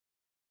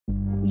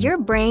Your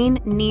brain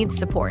needs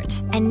support,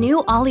 and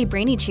new Ollie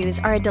Brainy Chews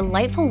are a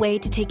delightful way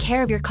to take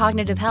care of your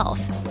cognitive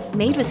health.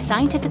 Made with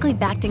scientifically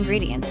backed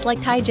ingredients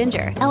like Thai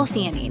ginger,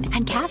 L-theanine,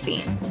 and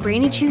caffeine,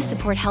 Brainy Chews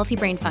support healthy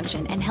brain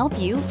function and help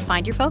you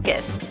find your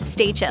focus,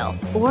 stay chill,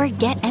 or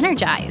get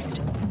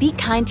energized. Be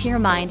kind to your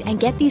mind and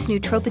get these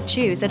nootropic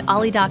chews at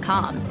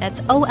ollie.com.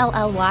 That's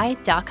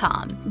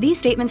OLLY.com. These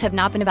statements have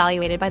not been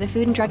evaluated by the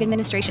Food and Drug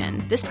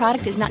Administration. This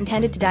product is not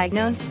intended to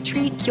diagnose,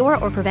 treat, cure,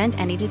 or prevent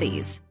any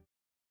disease.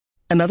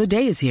 Another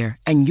day is here,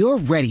 and you're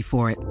ready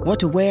for it. What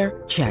to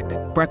wear? Check.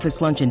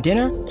 Breakfast, lunch, and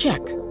dinner? Check.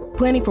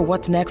 Planning for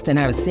what's next and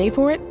how to save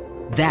for it?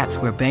 That's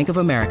where Bank of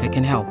America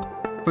can help.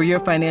 For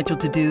your financial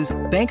to-dos,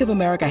 Bank of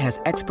America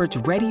has experts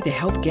ready to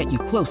help get you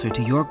closer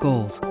to your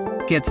goals.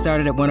 Get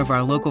started at one of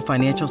our local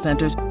financial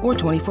centers or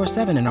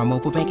 24/7 in our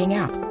mobile banking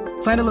app.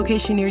 Find a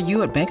location near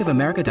you at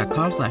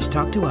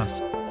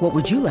bankofamerica.com/talktous. What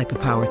would you like the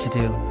power to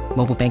do?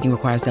 Mobile banking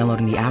requires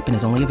downloading the app and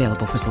is only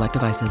available for select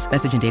devices.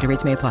 Message and data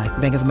rates may apply.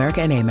 Bank of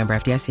America N.A., member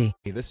FDIC.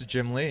 Hey, this is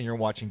Jim Lee, and you're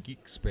watching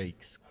Geek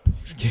Space.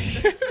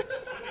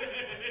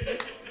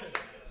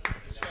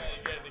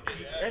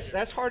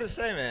 That's hard to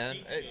say, man.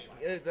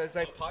 It's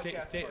like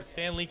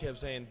Stan Lee kept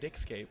saying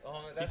Dickscape.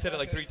 He said it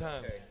like 3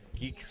 times.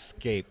 Okay.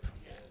 Geekscape.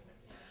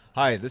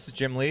 Hi, this is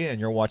Jim Lee, and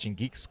you're watching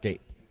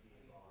Geekscape.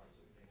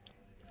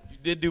 You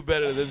did do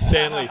better than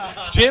Stan Lee.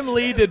 Jim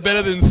Lee did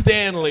better than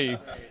Stan Lee.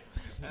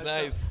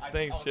 Nice.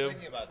 Thanks, Jim.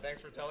 Thinking about it. Thanks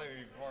for telling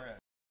me beforehand.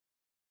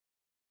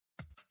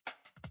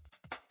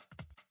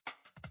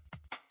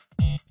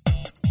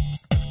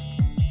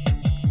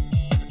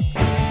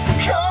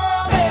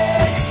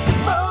 Comics,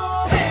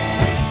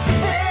 movies,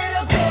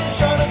 video games,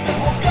 Jonathan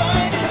will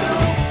guide you.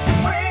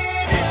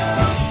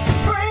 Reviews,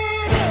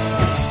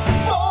 previews,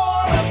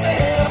 forums, say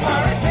hello,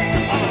 Pirate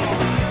Beat.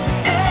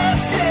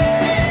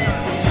 Essay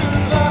to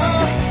the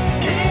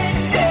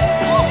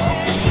Geekscape.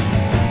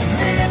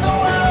 Leave the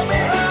world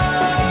behind.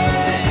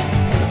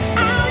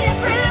 All your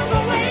friends are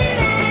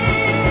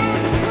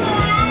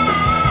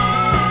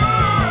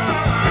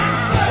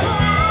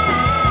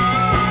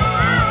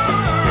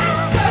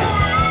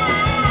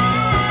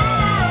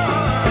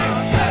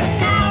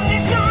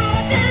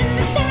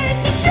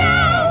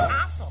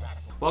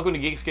Welcome to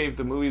Geekscape,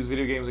 the movies,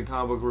 video games, and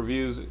comic book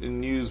reviews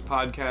and news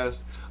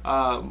podcast.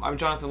 I'm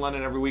Jonathan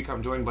London. Every week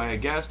I'm joined by a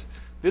guest.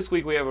 This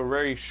week we have a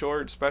very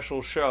short,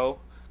 special show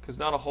because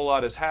not a whole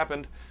lot has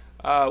happened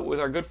with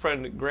our good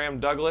friend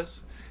Graham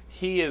Douglas.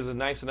 He is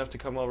nice enough to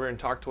come over and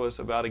talk to us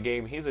about a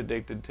game he's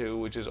addicted to,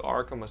 which is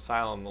Arkham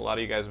Asylum. A lot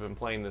of you guys have been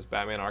playing this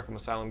Batman Arkham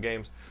Asylum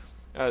games.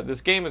 This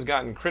game has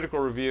gotten critical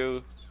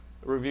reviews.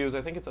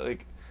 I think it's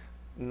like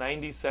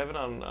 97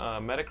 on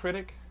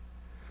Metacritic.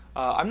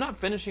 I'm not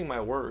finishing my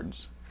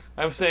words.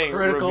 I'm saying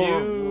Critical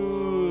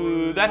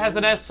review. That has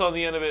an S on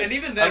the end of it. And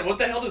even then, what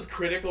the hell does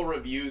critical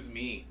reviews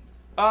mean?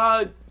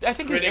 I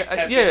think Critics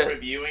have been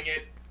reviewing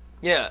it.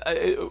 Yeah,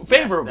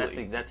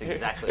 favorably. Yes, that's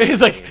exactly.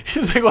 He's like,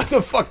 what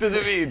the fuck does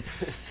it mean?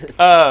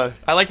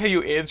 I like how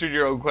you answered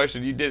your own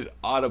question. You did it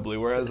audibly,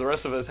 whereas the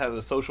rest of us have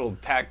the social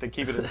tact to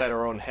keep it inside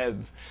our own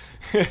heads.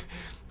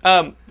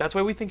 That's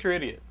why we think you're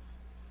an idiot.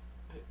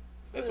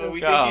 That's why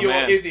we think you're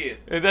an idiot.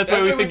 That's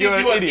why we think you're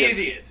an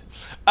idiot.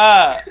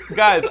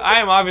 Guys, I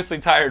am obviously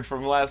tired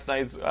from last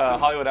night's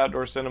Hollywood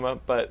Outdoor Cinema,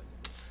 but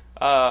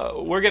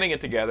we're getting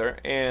it together,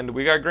 and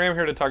we got Graham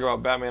here to talk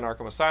about Batman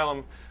Arkham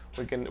Asylum.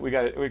 We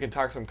can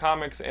talk some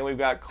comics, and we've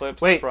got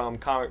clips from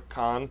Comic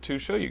Con to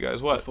show you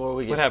guys what. Before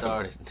we get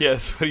started,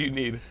 yes, what do you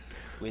need?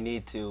 We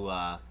need to.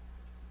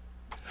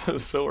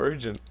 So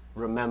urgent.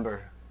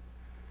 Remember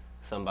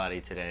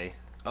somebody today.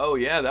 Oh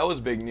yeah, that was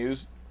big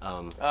news.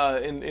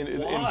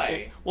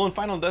 Why? In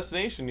Final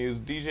Destination news,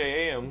 DJ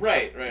Abrams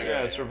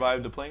right.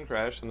 survived a plane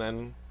crash and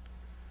then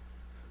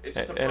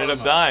ended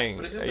up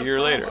dying a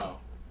year later.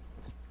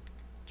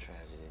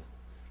 Tragedy.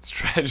 It's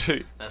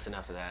tragedy. That's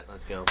enough of that.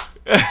 Let's go.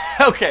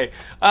 Okay.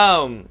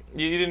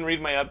 You didn't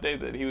read my update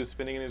that he was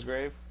spinning in his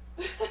grave?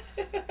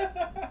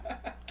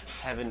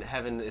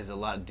 Heaven is a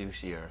lot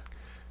douchier.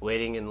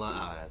 Waiting in line.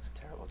 Oh, that's a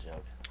terrible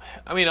joke.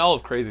 I mean, all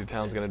of Crazy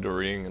Town's gonna do a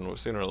reunion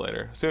sooner or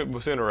later,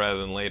 sooner rather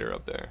than later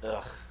up there.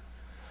 Ugh.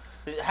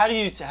 How do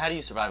you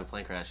survive a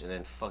plane crash and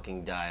then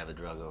fucking die of a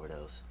drug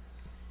overdose?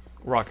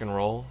 Rock and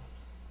roll.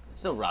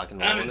 There's no rock and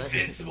roll. I'm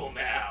invincible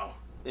now.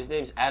 His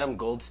name's Adam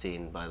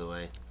Goldstein, by the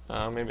way.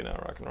 Maybe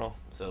not rock and roll.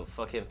 So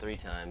fuck him 3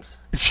 times.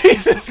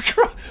 Jesus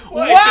Christ!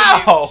 What,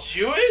 wow! He's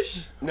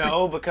Jewish?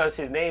 No, because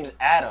his name's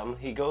Adam.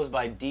 He goes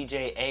by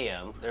DJ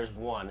AM. There's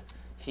 1.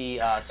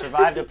 He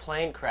survived a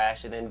plane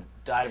crash and then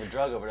died of a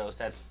drug overdose.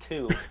 That's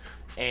 2.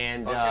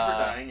 And fuck him for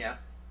dying, yeah.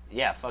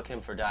 Yeah, fuck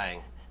him for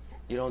dying.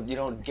 You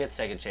don't get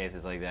second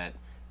chances like that.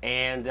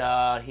 And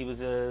he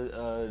was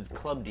a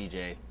club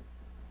DJ.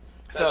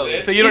 So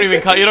you don't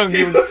even call you don't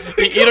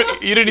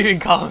even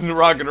call him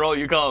rock and roll.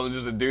 You call him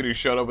just a dude who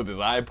showed up with his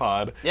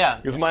iPod. Yeah.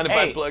 Because mind if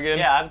I plug in?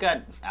 Yeah, I've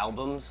got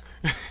albums.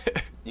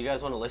 You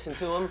guys want to listen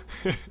to them?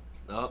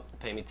 Oh,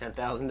 pay me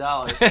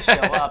 $10,000 to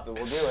show up and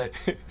we'll do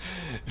it.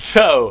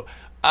 So,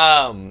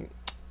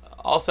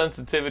 all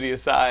sensitivity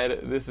aside,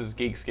 this is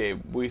Geekscape.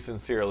 We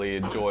sincerely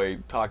enjoy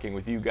talking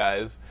with you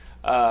guys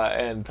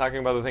and talking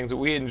about the things that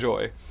we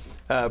enjoy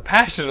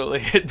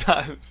passionately at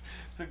times.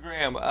 So,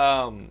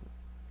 Graham,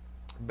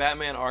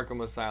 Batman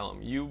Arkham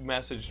Asylum, you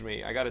messaged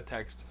me. I got a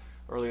text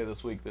earlier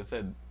this week that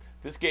said,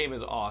 this game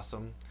is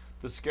awesome.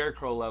 The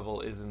Scarecrow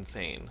level is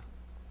insane.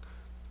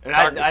 And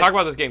Talk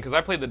about this game, because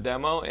I played the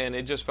demo, and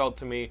it just felt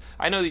to me...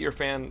 I know that you're a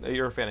fan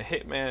of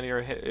Hitman, you're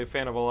a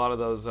fan of a lot of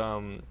those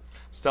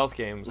stealth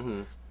games.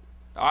 Mm-hmm.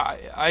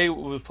 I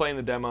was playing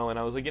the demo, and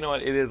I was like, you know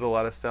what, it is a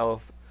lot of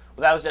stealth.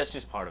 Well, that's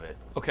just part of it.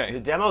 Okay. The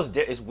demo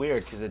is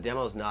weird, because the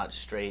demo is not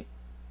straight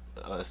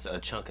a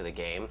chunk of the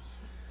game.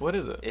 What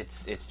is it?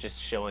 It's just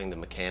showing the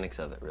mechanics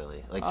of it,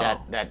 really. Like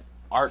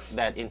Oh.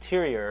 that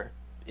interior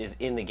is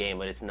in the game,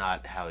 but it's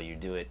not how you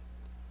do it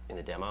in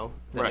the demo.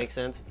 Does that Right. make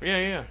sense?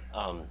 Yeah.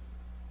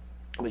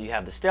 But you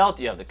have the stealth,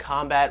 you have the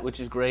combat, which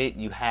is great.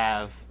 You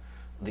have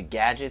the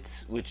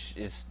gadgets, which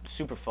is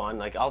super fun.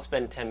 Like, I'll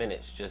spend 10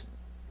 minutes just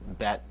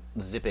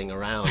zipping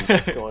around,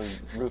 going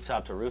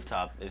rooftop to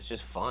rooftop. It's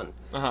just fun.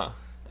 Uh-huh.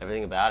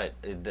 Everything about it.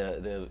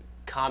 The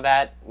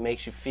combat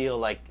makes you feel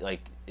like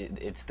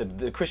it's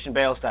the Christian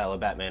Bale style of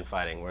Batman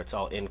fighting, where it's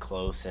all in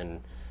close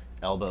and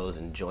elbows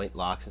and joint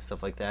locks and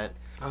stuff like that.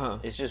 Uh-huh.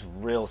 It's just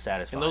real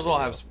satisfying. And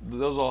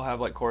those all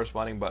have like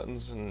corresponding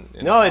buttons and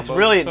No, it's combos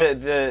really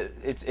and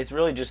stuff? it's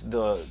really just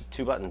the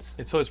two buttons.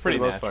 So it's pretty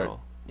for the most part.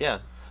 natural. Yeah.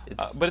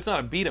 It's, But it's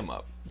not a beat 'em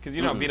up, because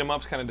you know beat 'em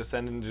ups kind of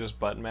descend into just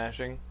button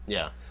mashing.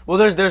 yeah. Well,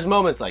 there's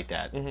moments like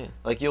that. Mm-hmm.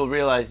 Like, you'll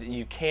realize that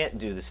you can't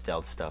do the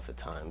stealth stuff at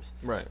times.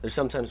 Right. There's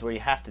some times where you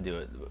have to do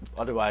it.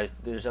 Otherwise,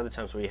 there's other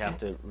times where you have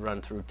to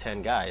run through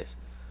 10 guys,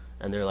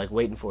 and they're like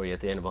waiting for you at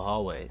the end of a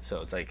hallway. So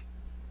it's like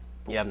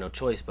you have no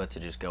choice but to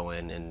just go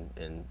in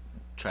and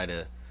try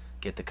to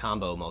get the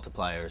combo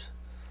multipliers.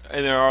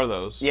 And there are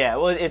those. Yeah.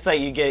 Well, it's like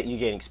you get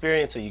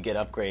experience, or you get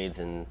upgrades,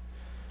 and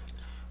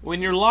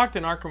When you're locked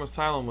in Arkham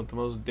Asylum with the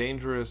most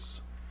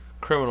dangerous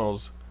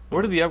criminals,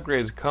 where do the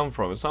upgrades come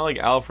from? It's not like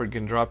Alfred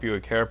can drop you a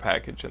care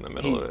package in the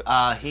middle of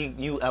it.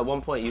 you at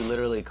one point you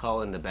literally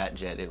call in the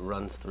Batjet. It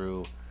runs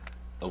through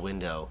a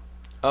window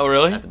Oh,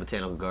 really? at the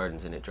Botanical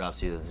Gardens, and it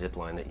drops you the zip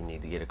line that you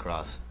need to get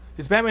across.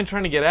 Is Batman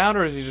trying to get out,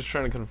 or is he just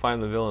trying to confine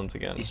the villains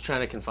again? He's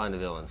trying to confine the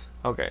villains.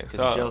 Okay, Because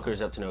so the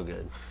Joker's up to no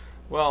good.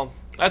 well,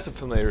 that's a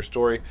familiar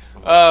story.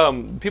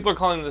 People are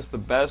calling this the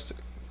best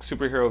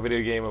superhero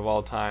video game of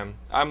all time.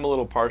 I'm a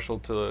little partial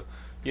to,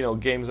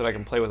 games that I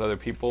can play with other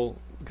people,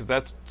 because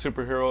that's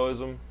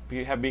superheroism,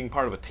 being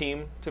part of a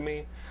team to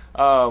me.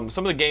 Some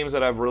of the games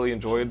that I've really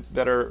enjoyed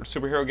that are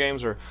superhero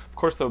games are, of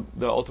course, the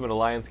Ultimate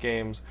Alliance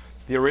games,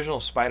 the original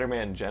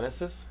Spider-Man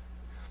Genesis.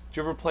 Did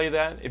you ever play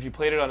that? If you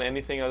played it on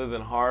anything other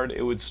than hard,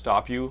 it would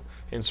stop you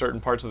in certain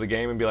parts of the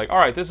game and be like, all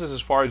right, this is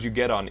as far as you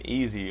get on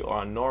easy or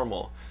on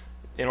normal.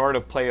 In order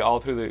to play all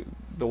through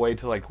the way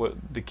to like what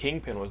the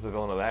Kingpin was the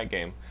villain of that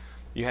game,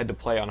 you had to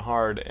play on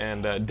hard.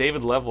 And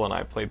David Level and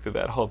I played through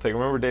that whole thing.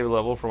 Remember David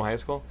Level from high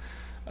school?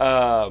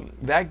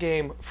 That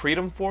game,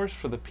 Freedom Force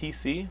for the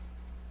PC.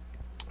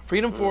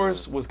 Freedom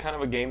Force was kind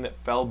of a game that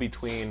fell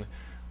between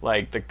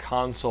like the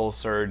console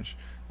surge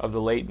of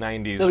the late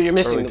 90s, No, you're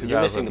missing early the- you're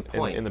missing 2000 the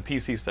point. in the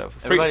PC stuff.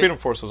 Everybody- Freedom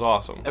Force was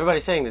awesome.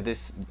 Everybody's saying that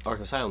this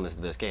Arkham Asylum is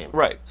the best game.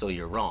 Right. So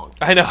you're wrong.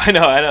 I know.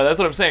 That's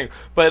what I'm saying.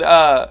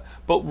 But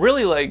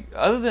really, like,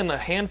 other than a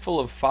handful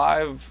of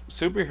 5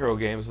 superhero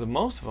games, the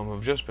most of them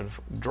have just been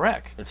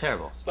dreck. They're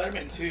terrible.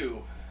 Spider-Man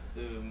 2,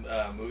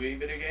 the movie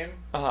video game,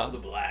 Uh-huh. was a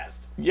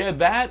blast. Yeah,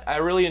 that I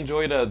really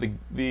enjoyed.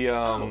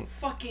 The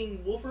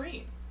Fucking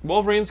Wolverine.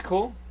 Wolverine's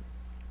cool.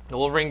 The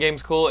Wolverine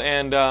game's cool,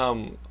 and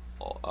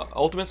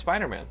Ultimate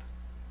Spider-Man.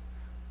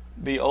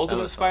 The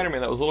Ultimate was fun.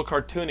 Spider-Man, that was a little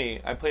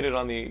cartoony. I played it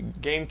on the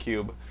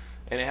GameCube,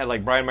 and it had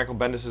like Brian Michael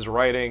Bendis'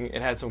 writing.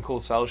 It had some cool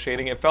cell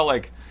shading. It felt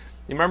like,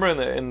 you remember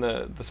in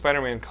the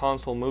Spider-Man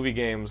console movie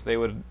games,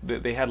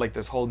 they had like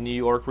this whole New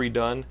York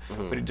redone,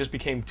 but it just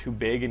became too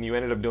big, and you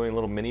ended up doing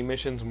little mini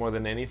missions more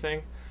than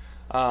anything.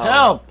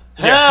 Help!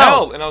 Yeah,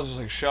 help! And I was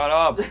just like, shut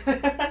up.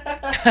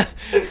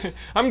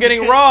 I'm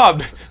getting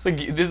robbed. It's like,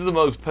 this is the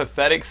most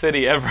pathetic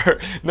city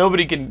ever.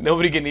 Nobody can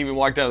even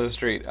walk down the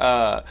street.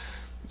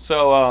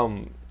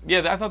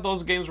 Yeah, I thought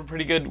those games were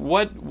pretty good.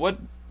 What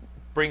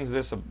brings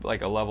this a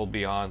level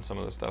beyond some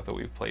of the stuff that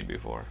we've played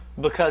before?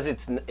 Because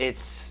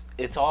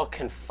it's all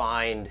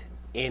confined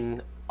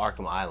in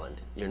Arkham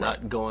Island. You're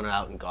not going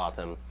out in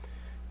Gotham.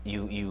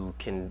 You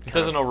can. It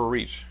doesn't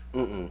overreach.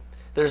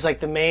 There's like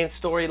the main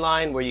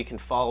storyline where you can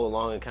follow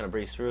along and kind of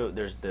breeze through it.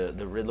 There's the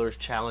Riddler's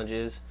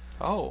challenges.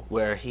 Oh.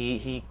 Where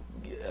he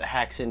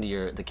hacks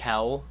into the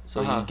cowl,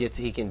 so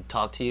he can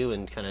talk to you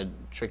and kind of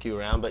trick you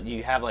around. But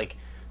you have like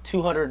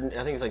 200,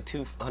 I think it's like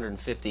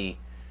 250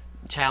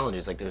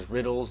 challenges. Like there's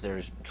riddles,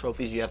 there's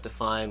trophies you have to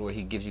find where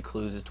he gives you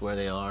clues as to where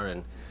they are,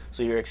 and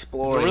so you're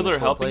exploring. Is the Riddler this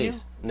whole helping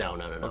place. you? No.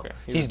 Okay.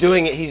 He's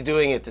doing it. He's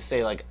doing it to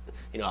say like,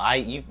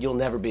 you'll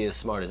never be as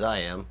smart as I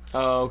am.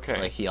 Oh, okay.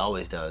 Like he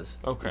always does.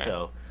 Okay. And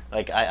so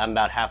like I'm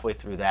about halfway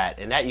through that,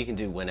 and that you can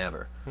do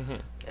whenever.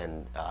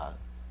 And I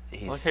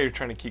like how you're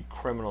trying to keep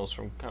criminals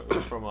from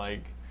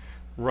like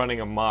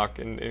running amok,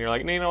 and you're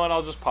like, you know what?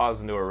 I'll just pause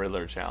and do a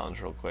Riddler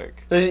challenge real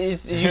quick.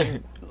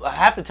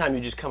 Half the time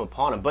you just come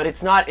upon them, but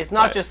it's not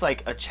Right. just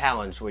like a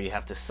challenge where you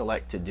have to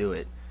select to do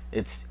it.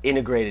 It's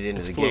integrated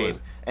into the fluid.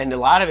 game, and a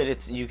lot of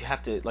it, you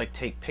have to like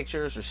take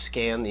pictures or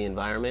scan the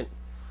environment.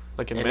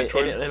 Like in And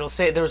Metroid. it'll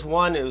say there was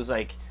one. It was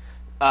like,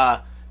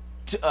 God,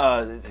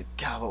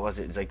 what was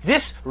it? It's like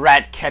this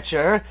rat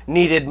catcher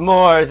needed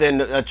more than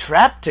a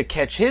trap to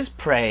catch his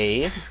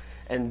prey,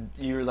 and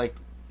you're like,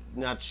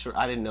 not sure.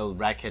 I didn't know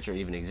rat catcher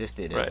even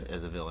existed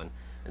as a villain,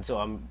 and so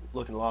I'm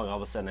looking along. All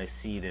of a sudden, I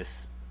see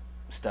this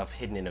stuff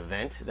hidden in a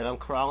vent that I'm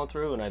crawling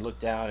through, and I look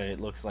down, and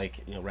it looks like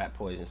rat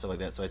poison and stuff like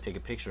that. So I take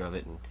a picture of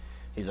it, and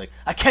he's like,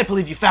 "I can't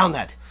believe you found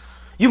that.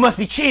 You must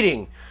be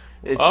cheating."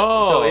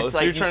 So it's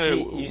like you're trying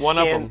to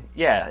one-up him.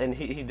 Yeah, and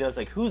he does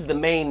like, who's the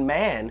main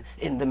man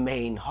in the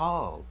main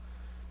hall?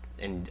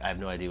 And I have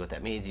no idea what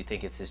that means. You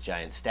think it's this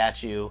giant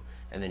statue,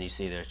 and then you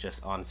see there's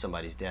just on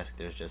somebody's desk,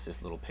 there's just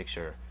this little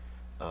picture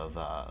of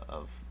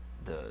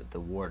the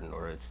warden,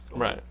 or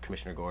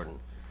Commissioner Gordon.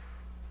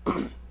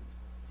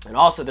 And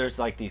also there's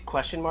like these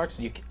question marks.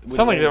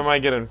 Something like that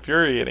might get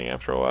infuriating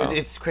after a while.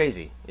 It's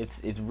crazy.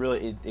 It's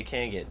really it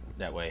can get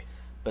that way.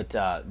 But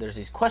there's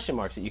these question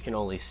marks that you can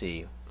only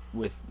see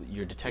with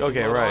your detective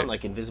mode on,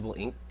 like invisible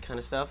ink kind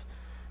of stuff.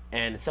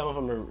 And some of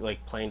them are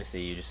like plain to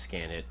see. You just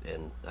scan it,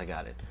 and I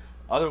got it.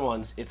 Other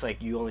ones, it's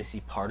like you only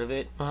see part of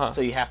it,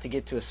 so you have to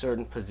get to a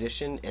certain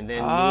position and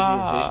then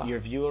move your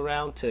view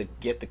around to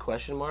get the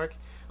question mark.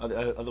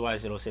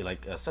 Otherwise, it'll say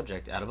like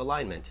subject out of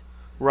alignment.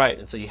 Right.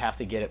 And so you have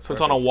to get it. So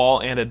it's on a wall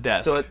and a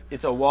desk. So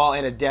it's a wall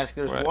and a desk.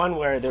 There's one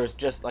where there's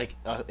just like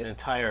an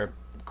entire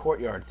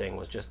courtyard thing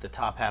was just the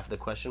top half of the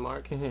question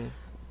mark.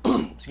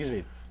 Excuse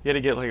me. You had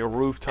to get like a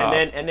rooftop.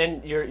 And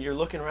then you're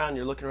looking around.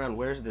 You're looking around.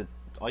 Where's the?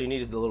 All you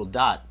need is the little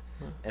dot,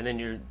 and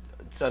then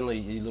suddenly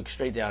you look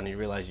straight down and you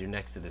realize you're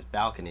next to this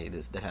balcony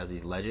that has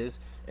these ledges,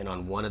 and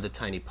on one of the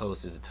tiny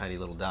posts is a tiny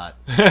little dot.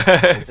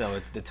 And so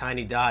it's the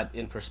tiny dot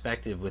in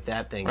perspective with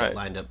that thing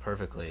lined up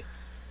perfectly.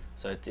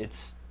 So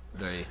it's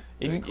very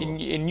cool.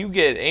 And you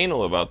get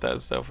anal about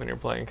that stuff when you're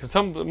playing, because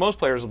most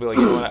players will be like,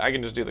 you know what, I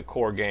can just do the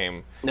core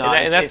game. No,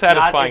 and that's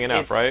satisfying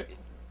enough, right?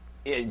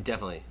 It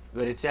definitely,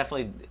 but it's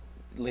definitely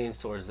leans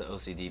towards the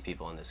OCD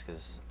people on this,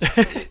 because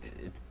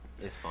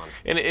it's fun.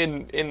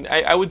 And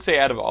I would say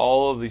out of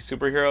all of these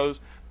superheroes,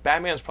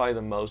 Batman's probably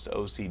the most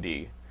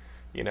OCD.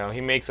 You know,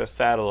 he makes a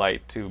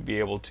satellite to be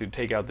able to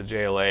take out the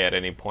JLA at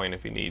any point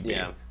if he need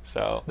be.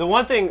 So the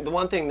one thing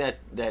that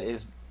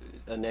is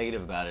a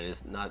negative about it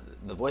is not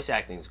the voice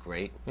acting is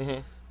great,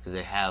 because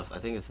they have, I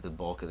think it's the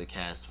bulk of the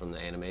cast from the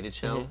animated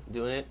show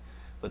doing it,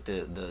 but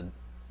the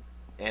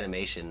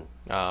animation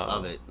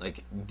of it,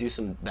 like, do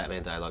some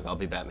Batman dialogue. I'll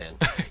be Batman.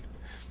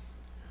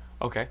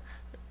 Okay.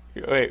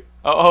 Wait.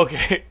 Oh,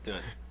 okay. Do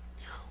it.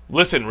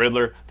 Listen,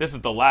 Riddler, this is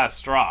the last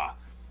straw.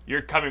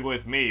 You're coming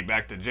with me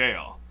back to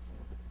jail.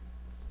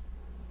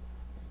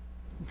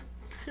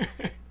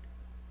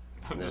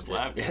 I'm just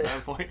laughing at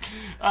that point.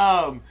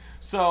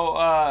 So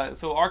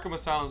Arkham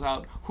Asylum's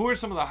out. Who are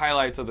some of the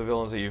highlights of the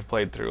villains that you've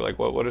played through? Like,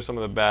 what are some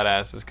of the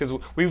badasses? Because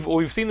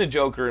we've seen the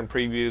Joker in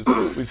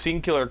previews. We've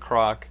seen Killer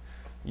Croc.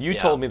 You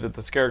told me that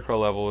the Scarecrow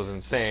level was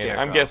insane.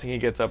 I'm guessing he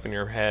gets up in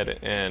your head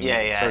and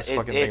starts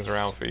fucking things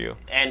around for you.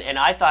 And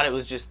I thought it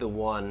was just the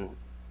one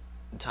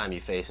time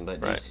you face him,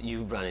 but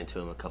you run into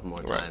him a couple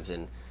more times,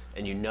 and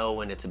you know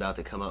when it's about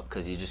to come up,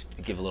 because you just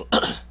give a little.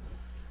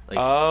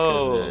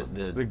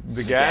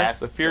 The gas,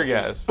 the fear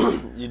gas.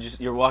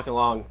 You're walking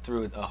along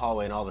through a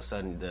hallway, and all of a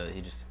sudden he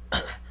just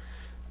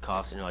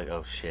coughs, and you're like,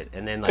 oh shit,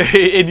 and then like.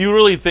 And you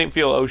really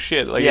feel, oh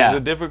shit, like is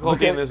the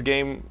difficulty in this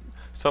game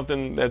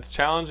something that's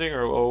challenging,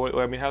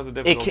 or I mean, how's the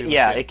difficulty?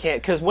 It can't,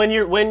 because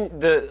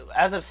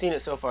as I've seen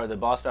it so far, the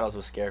boss battles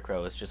with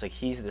Scarecrow, it's just like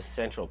he's the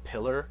central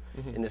pillar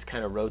in this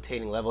kind of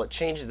rotating level. It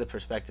changes the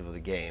perspective of the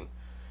game,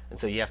 and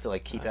so you have to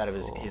like keep out of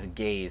his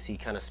gaze. He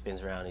kind of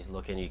spins around, he's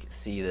looking, you can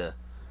see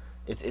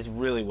it's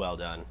really well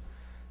done.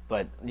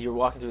 But you're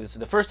walking through this.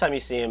 The first time you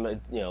see him,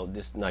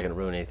 this is not going to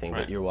ruin anything.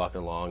 But you're walking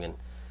along, and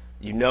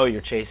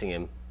you're chasing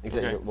him.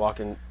 Except you're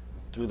walking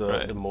through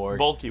the morgue.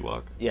 Bulky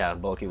walk. Yeah,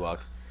 bulky walk.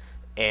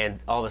 And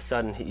all of a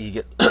sudden, you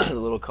get a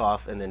little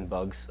cough, and then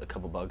a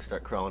couple bugs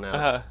start crawling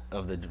out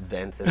of the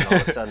vents, and all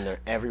of a sudden they're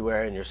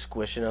everywhere, and you're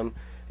squishing them.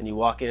 And you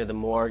walk into the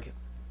morgue,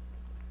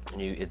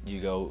 and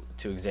you go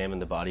to examine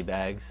the body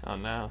bags. Oh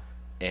no!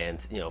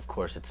 And of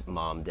course, it's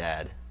mom,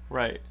 dad,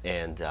 right,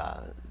 and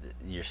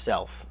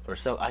yourself, or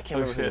so I can't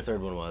remember who the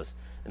third one was.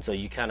 And so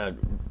you kind of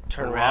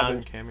turn around.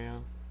 Robin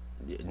cameo?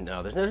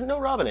 No, there's no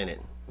Robin in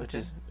it, which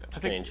is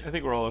strange. I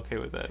think we're all okay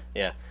with that.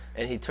 Yeah.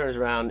 And he turns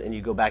around, and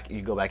you go back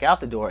out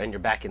the door, and you're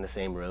back in the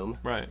same room.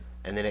 Right.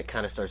 And then it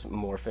kind of starts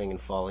morphing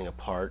and falling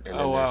apart, and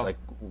then there's like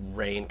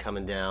rain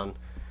coming down,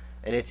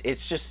 and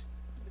it's just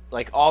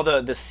like all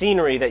the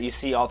scenery that you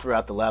see all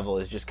throughout the level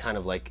is just kind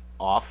of like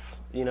off,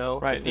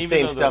 Right. It's the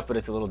same stuff, but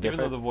it's a little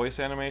different. Even though the voice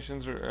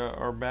animations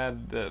are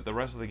bad, the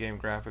rest of the game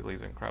graphically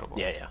is incredible.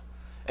 Yeah.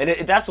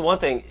 And that's the one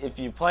thing. If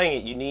you're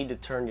playing it, you need to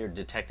turn your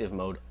detective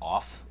mode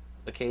off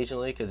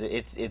occasionally because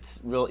it's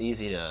real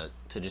easy to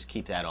just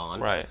keep that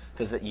on. Right.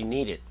 Because you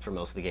need it for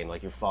most of the game.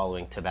 Like you're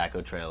following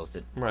tobacco trails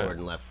that Right.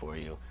 Gordon left for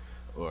you,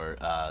 or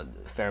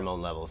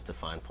pheromone levels to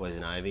find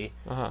poison ivy.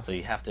 So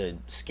you have to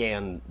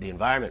scan the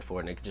environment for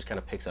it, and it just kind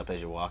of picks up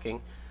as you're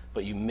walking.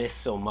 But you miss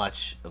so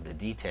much of the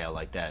detail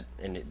like that,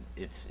 and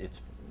it's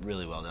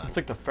really well done. It's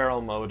like the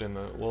feral mode in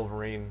the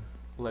Wolverine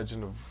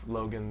Legend of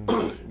Logan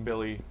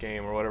Billy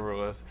game or whatever it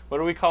was. What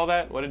do we call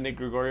that? What did Nick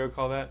Gregorio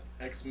call that?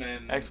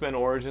 X-Men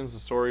Origins, the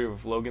story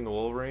of Logan the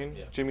Wolverine.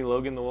 Yeah. Jimmy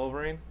Logan the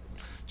Wolverine.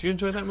 Did you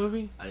enjoy that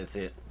movie? I didn't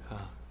see it.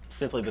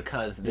 Simply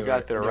because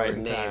got there right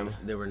in time.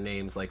 There were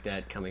names like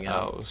that coming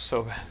out. Oh, it was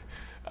so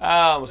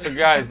bad. So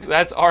guys,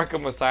 that's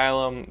Arkham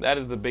Asylum. That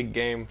is the big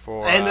game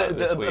for And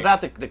this week.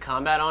 about the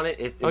combat on it,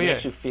 it Oh, yeah.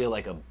 makes you feel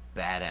like a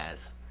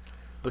badass.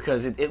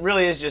 Because it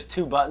really is just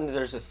 2 buttons.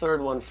 There's a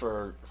third one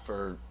for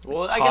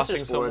well, I guess Tossing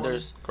there's 4. someone,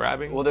 There's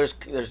grabbing. Well, there's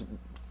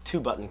 2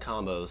 button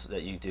combos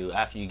that you do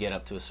after you get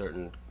up to a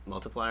certain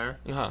multiplier.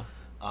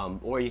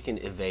 Or you can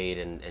evade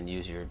and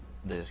use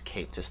this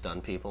cape to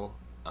stun people.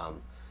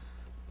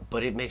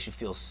 But it makes you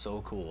feel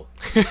so cool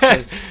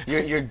because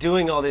you're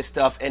doing all this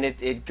stuff, and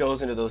it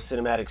goes into those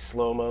cinematic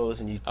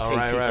slow-mos, and you take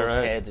people's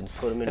heads and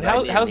put them in.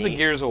 And how's the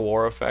Gears of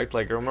War effect?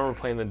 Like I remember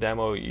playing the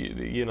demo.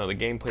 You know, the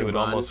gameplay would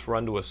almost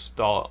run to a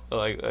stall.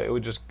 Like it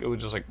would just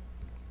like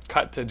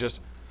cut to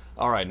just.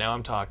 All right, now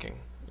I'm talking.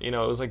 You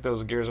know, it was like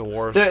those Gears of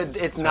War.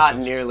 It's not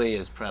nearly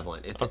as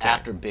prevalent. It's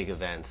after big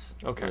events.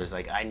 Okay. Where it's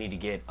like, I need to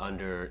get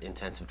under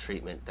intensive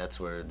treatment. That's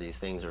where these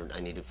things are. I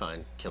need to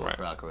find Killer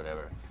Croc or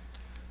whatever.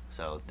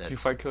 So that's. Did you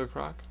fight Killer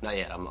Croc? Not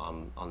yet. I'm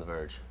on the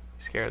verge.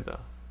 He's scared though.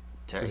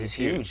 He's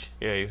huge.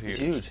 Yeah, he's huge. He's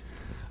huge.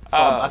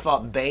 I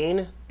fought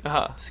Bane,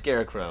 Uh-huh.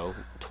 Scarecrow,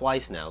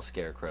 twice now.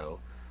 Scarecrow.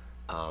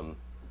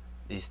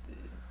 These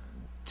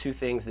 2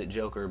 things that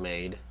Joker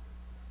made.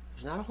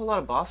 There's not a whole lot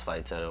of boss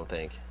fights, I don't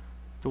think.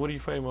 So what are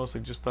you fighting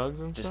mostly? Just thugs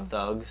and Just stuff?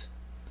 thugs.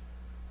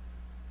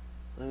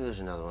 Maybe there's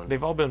another one.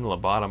 They've all been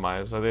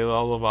lobotomized. Are they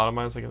all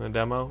lobotomized like in the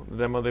demo? The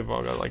demo, they've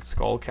all got like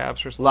skull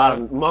caps or A something. lot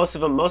of most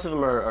of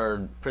them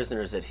are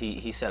prisoners that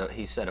he set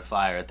a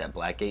fire at that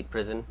Blackgate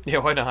prison Yeah,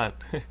 why not?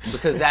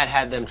 because that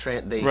had them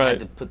they Right. had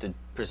to put the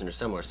prisoners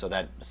somewhere, so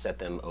that set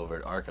them over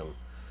at Arkham.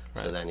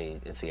 So Right. then he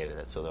instigated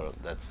that. So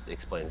that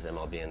explains them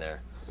all being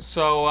there.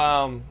 So,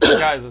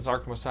 guys, it's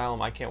Arkham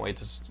Asylum. I can't wait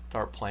to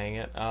start playing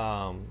it.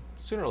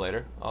 Sooner or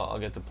later, I'll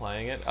get to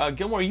playing it.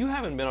 Gilmore, you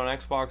haven't been on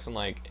Xbox in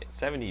like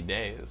 70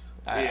 days.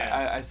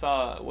 Yeah. I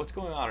saw. What's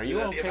going on? Are you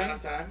Is that okay? the amount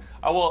of time?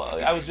 Well,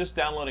 I was just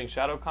downloading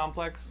Shadow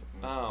Complex.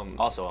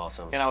 Also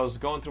awesome. And I was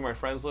going through my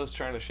friends list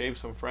trying to shave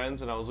some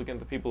friends, and I was looking at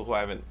the people who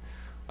I haven't.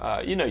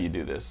 You know, you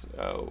do this.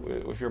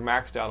 If you're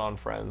maxed out on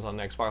friends on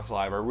Xbox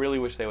Live, I really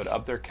wish they would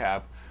up their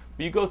cap.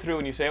 But you go through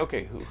and you say,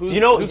 okay, who's Do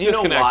you know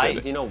disconnected? why?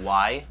 Do you know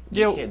why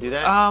you can't do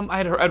that?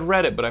 I'd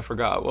read it, but I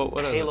forgot.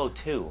 What is it? Halo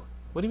 2.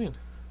 What do you mean?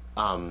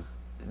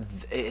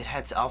 It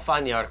had. I'll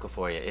find the article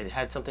for you. It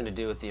had something to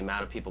do with the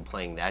amount of people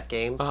playing that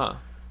game.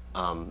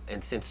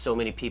 And since so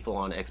many people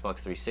on Xbox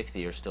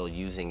 360 are still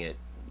using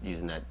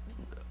that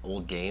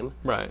old game,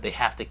 Right. they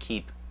have to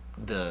keep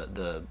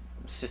the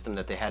system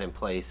that they had in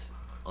place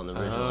on the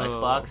original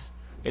Xbox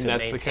And to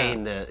that's the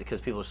maintain cap.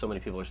 because so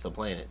many people are still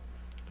playing it.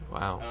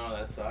 Wow. Oh,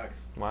 that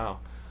sucks. Wow.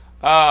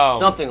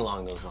 Something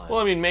along those lines. Well,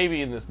 I mean,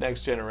 maybe in this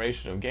next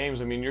generation of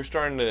games, I mean, you're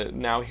starting to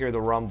now hear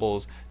the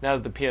rumbles. Now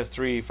that the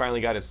PS3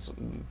 finally got its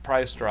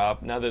price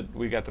drop, now that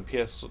we got the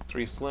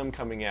PS3 Slim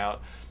coming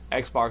out,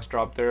 Xbox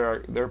dropped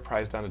their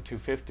price down to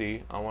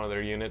 $250 on one of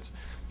their units.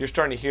 You're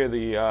starting to hear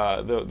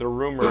the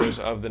rumors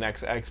of the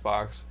next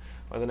Xbox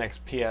or the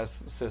next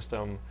PS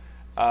system.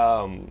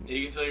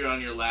 You can tell you're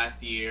on your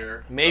last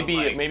year. Maybe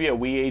of, like, maybe a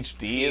Wii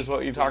HD is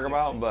what you're talking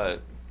about,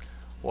 but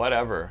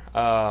whatever.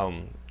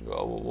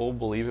 We'll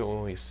believe it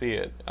when we see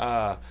it.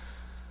 I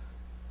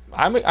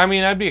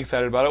mean, I'd be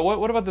excited about it.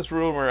 What about this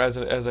rumor as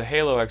a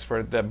Halo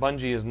expert that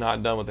Bungie is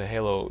not done with the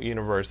Halo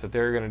universe, that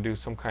they're going to do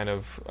some kind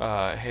of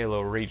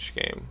Halo Reach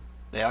game?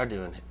 They are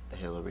doing the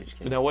Halo Reach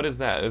game. Now, what is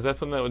that? Is that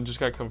something that just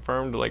got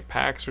confirmed, like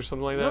PAX or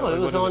something like that? No, Like, it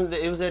was what is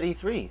It was at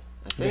E3.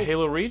 I the think.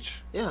 Halo Reach?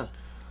 Yeah.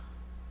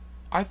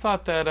 I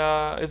thought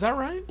that. Is that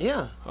right?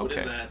 Yeah. What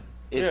Okay. is that?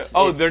 It's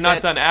they're not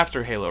set- done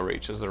after Halo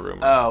Reach, is the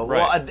rumor. Oh,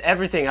 right. well,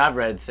 everything I've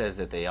read says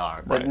that they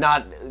are, but Right.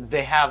 not.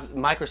 They have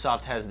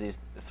Microsoft has these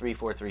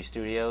 343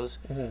 Studios,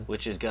 Mm-hmm.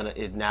 which is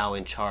now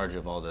in charge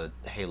of all the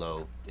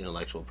Halo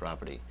intellectual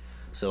property.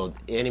 So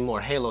any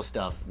more Halo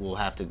stuff, we'll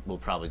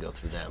probably go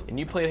through them. And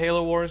you played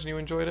Halo Wars and you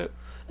enjoyed it?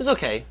 It's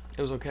okay.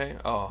 It was okay.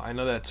 Oh, I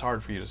know that's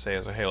hard for you to say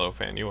as a Halo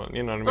fan. You know what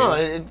I mean? No,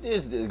 it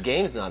is. The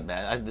game's not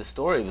bad. The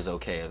story was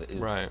okay. It was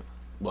Right.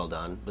 well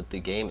done, but the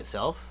game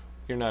itself,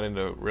 You're not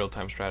into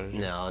real-time strategy.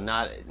 no.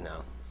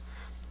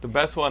 The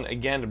best one,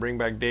 again, to bring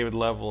back David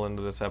Level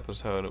into this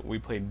episode, we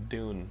played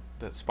Dune,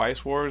 the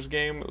Spice Wars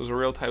game. It was it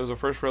was the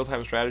first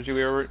real-time strategy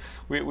we ever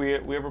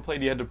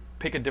played. You had to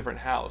pick a different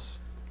house.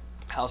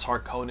 House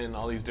Harkonnen,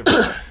 all these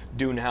different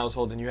Dune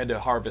households, and you had to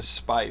harvest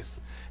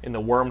spice. And the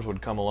worms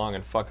would come along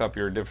and fuck up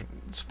your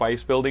different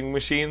spice building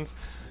machines.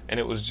 And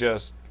it was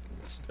just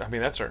I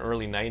mean, that's an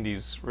early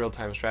 '90s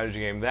real-time strategy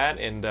game. That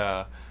and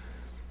I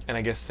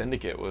guess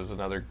Syndicate was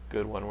another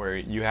good one where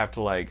you have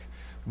to like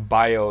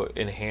bio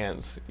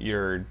enhance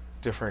your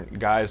different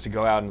guys to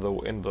go out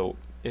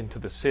into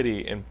the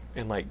city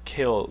and like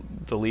kill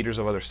the leaders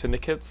of other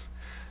syndicates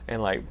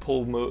and like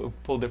pull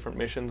different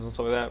missions and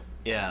stuff like that.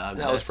 Yeah,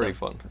 that was pretty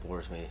fun.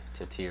 Bores me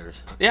to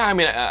tears. Yeah, I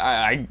mean,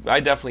 I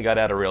definitely got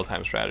out of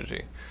real-time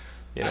strategy.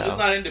 You know? I'm just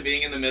not into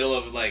being in the middle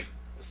of like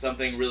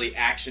something really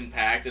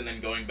action-packed and then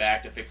going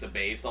back to fix a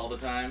base all the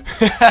time.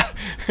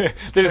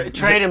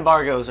 Trade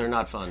embargoes are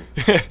not fun.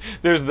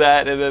 There's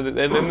that, and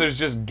then there's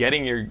just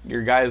getting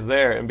your guys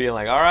there and being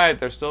like, all right,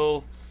 they're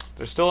still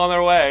on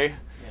their way.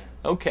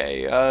 Yeah.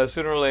 Okay,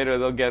 sooner or later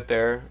they'll get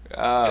there.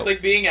 It's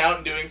like being out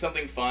and doing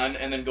something fun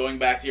and then going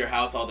back to your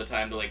house all the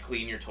time to like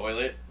clean your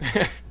toilet.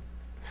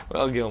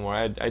 Well, Gilmore,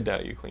 I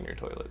doubt you clean your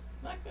toilet.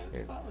 Like that,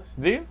 it's spotless.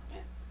 Do you?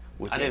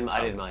 Yeah. I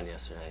did mine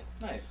yesterday.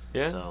 Nice.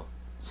 Yeah. So,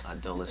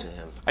 don't listen to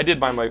him. I did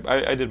mine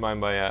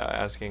by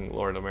asking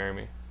Laura to marry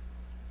me.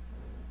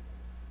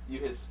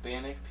 You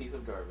Hispanic piece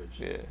of garbage.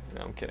 Yeah,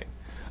 no, I'm kidding.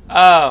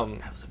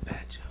 That was a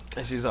bad joke.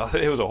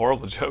 It was a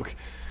horrible joke.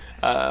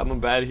 I'm a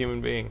bad human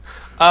being.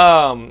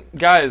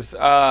 Guys,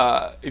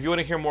 if you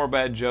want to hear more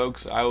bad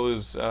jokes, I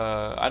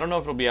don't know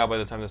if it'll be out by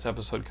the time this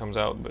episode comes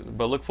out,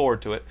 but look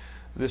forward to it.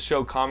 This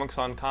show, Comics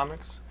on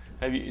Comics.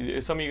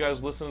 Some of you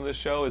guys listen to this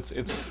show? No.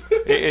 It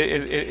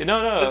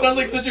sounds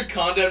like such a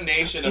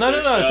condemnation of No.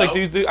 show. It's like,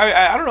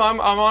 I don't know. I'm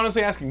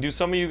honestly asking. Do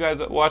some of you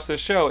guys watch this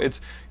show? It's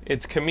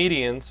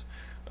comedians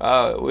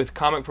with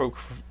comic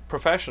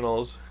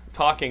professionals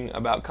talking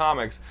about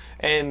comics,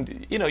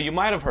 and you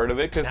might have heard of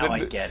it because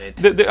I get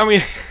it. I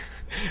mean,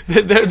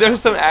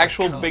 there's some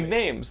actual big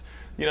names.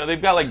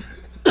 They've got like.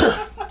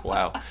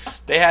 Wow,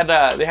 they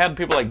had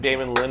people like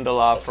Damon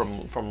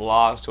Lindelof from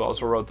Lost, who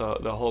also wrote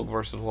the Hulk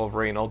versus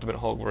Wolverine, Ultimate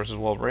Hulk versus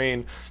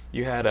Wolverine.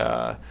 You had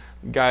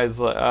guys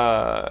like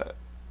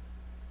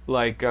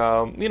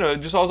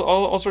just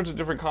all sorts of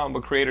different comic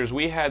book creators.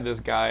 We had this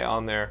guy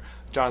on there,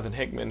 Jonathan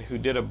Hickman, who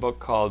did a book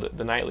called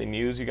The Nightly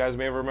News. You guys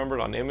may have remembered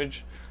on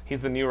Image.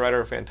 He's the new writer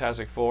of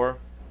Fantastic Four.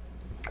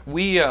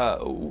 We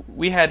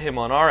had him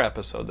on our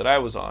episode that I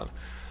was on,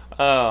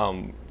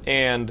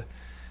 and.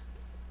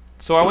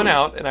 So I went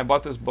out and I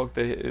bought this book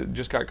that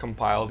just got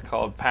compiled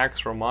called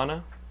Pax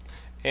Romana,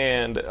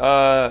 and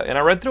I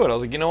read through it. I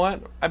was like, you know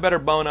what? I better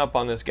bone up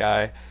on this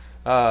guy.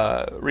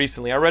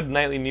 Recently, I read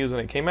Nightly News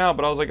when it came out,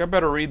 but I was like, I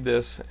better read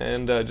this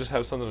and just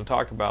have something to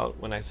talk about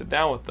when I sit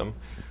down with them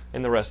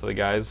and the rest of the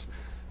guys.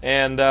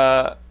 And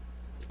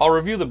I'll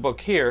review the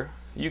book here.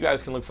 You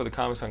guys can look for the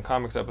Comics on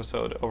Comics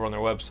episode over on their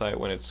website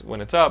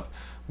when it's up.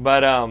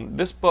 But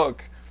this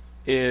book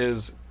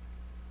is.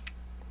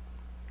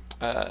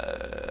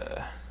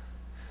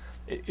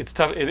 It's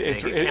tough.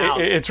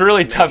 It's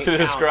really tough to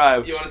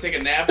describe. You want to take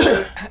a nap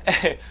first?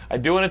 I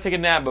do want to take a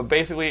nap, but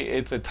basically,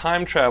 it's a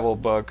time travel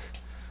book.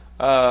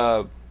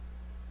 And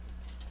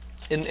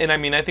I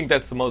mean, I think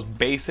that's the most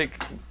basic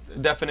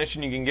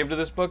definition you can give to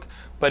this book.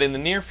 But in the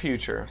near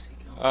future,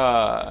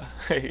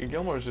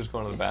 Gilmore's just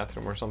going to the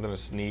bathroom or something to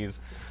sneeze.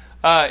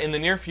 In the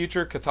near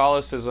future,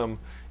 Catholicism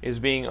is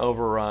being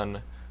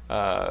overrun.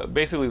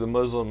 Basically, the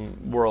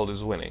Muslim world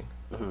is winning,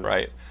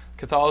 right?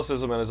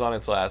 Catholicism is on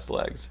its last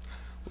legs.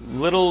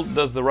 Little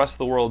does the rest of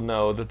the world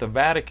know that the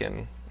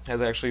Vatican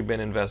has actually been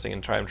investing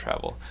in time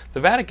travel. The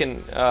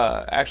Vatican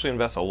actually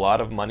invests a lot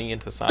of money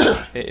into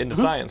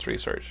science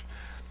research.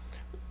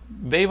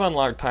 They've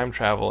unlocked time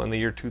travel in the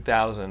year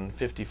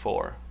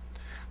 2054.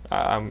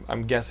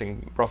 I'm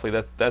guessing roughly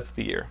that's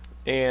the year.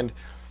 And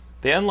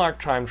they unlock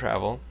time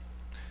travel,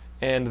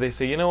 and they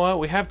say, you know what?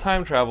 We have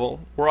time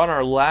travel. We're on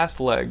our last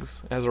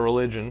legs as a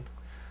religion.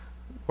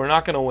 We're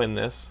not going to win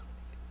this.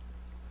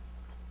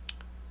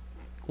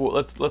 Well,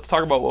 let's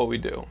talk about what we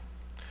do.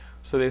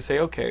 So they say,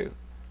 okay,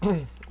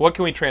 what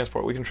can we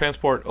transport? We can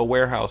transport a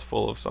warehouse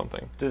full of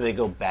something. Do they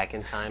go back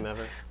in time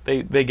ever?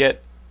 They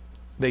get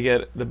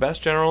the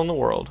best general in the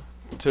world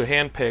to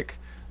handpick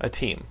a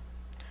team.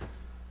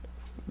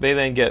 They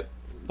then get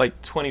like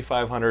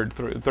 2,500,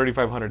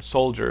 3,500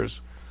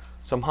 soldiers,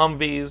 some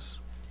Humvees,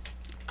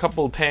 a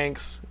couple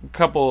tanks, a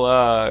couple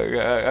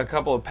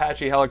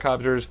Apache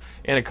helicopters,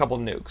 and a couple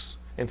nukes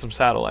and some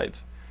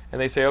satellites. And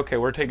they say, okay,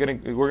 we're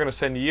going to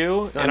send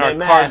you and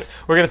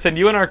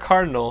our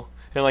cardinal,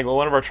 and like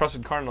one of our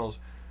trusted cardinals,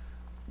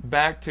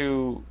 back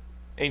to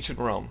ancient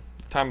Rome,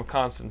 the time of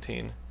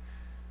Constantine,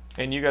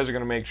 and you guys are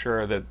going to make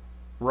sure that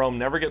Rome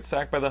never gets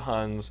sacked by the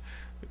Huns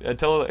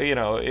until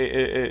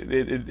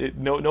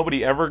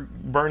nobody ever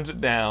burns it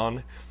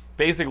down.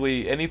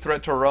 Basically, any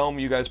threat to Rome,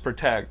 you guys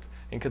protect,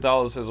 and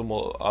Catholicism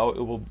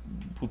will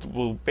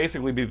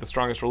basically be the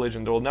strongest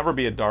religion. There will never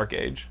be a dark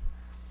age.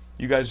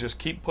 You guys just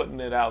keep putting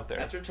it out there.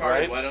 That's retarded.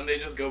 Right? Why don't they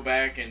just go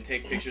back and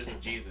take pictures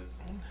of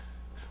Jesus?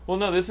 Well,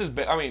 no, this is.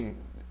 I mean,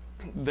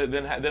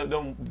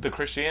 the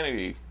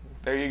Christianity.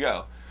 There you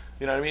go.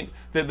 You know what I mean?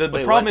 The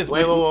problem is.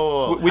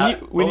 Whoa.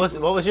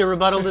 What was your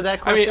rebuttal to that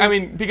question? I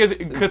mean, because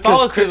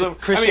Catholicism,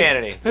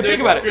 Christianity.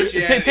 Think about it.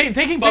 Think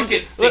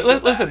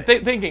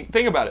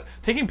Think about it.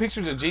 Taking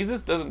pictures of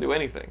Jesus doesn't do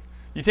anything.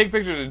 You take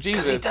pictures of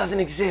Jesus. Because he doesn't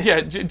exist.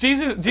 Yeah,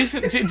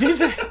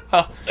 Jesus.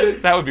 Well,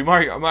 that would be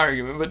my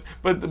argument.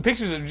 But the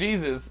pictures of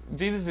Jesus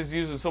is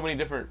used in so many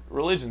different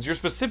religions. You're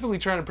specifically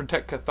trying to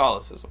protect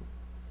Catholicism.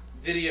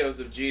 Videos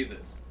of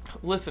Jesus.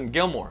 Listen,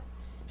 Gilmore.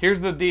 Here's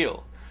the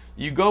deal.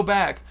 You go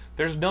back.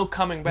 There's no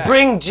coming back.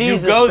 Bring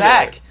Jesus you go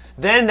back.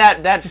 There.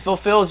 Then that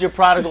fulfills your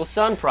prodigal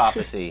son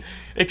prophecy.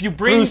 If you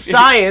bring Through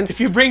science, if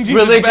you bring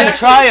Jesus religion back,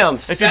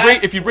 triumphs.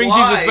 If you bring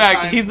Jesus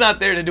back, he's not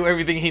there to do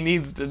everything he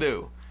needs to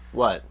do.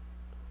 What?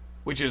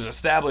 Which is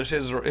establish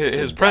his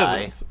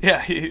presence.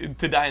 Yeah,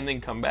 to die and then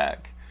come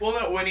back. Well,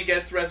 no, when he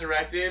gets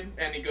resurrected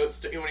and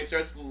when he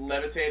starts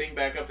levitating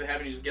back up to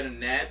heaven, you just get a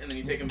net and then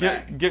you take him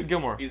back.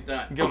 Gilmore. He's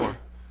done. Gilmore.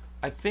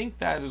 I think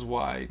that is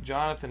why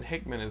Jonathan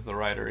Hickman is the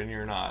writer and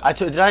you're not.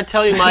 Did I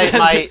tell you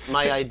my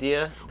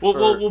idea?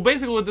 Well,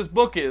 basically what this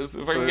book is,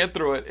 if I can get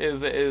through it,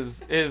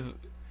 is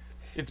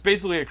it's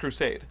basically a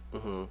crusade.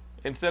 Mm-hmm.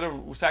 Instead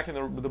of sacking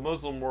the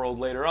Muslim world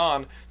later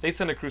on, they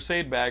send a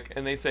crusade back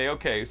and they say,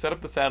 okay, set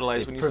up the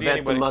satellites when you see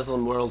anybody. Prevent the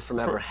Muslim world from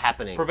ever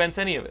happening. Prevents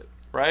any of it,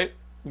 right?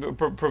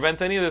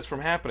 Prevents any of this from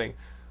happening.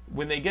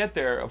 When they get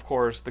there, of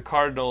course, the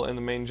cardinal and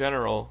the main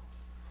general.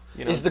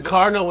 Is the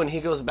cardinal, when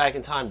he goes back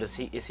in time,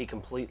 is he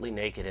completely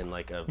naked in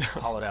like a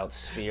hollowed out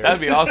sphere?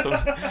 That'd be awesome.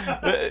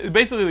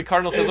 Basically, the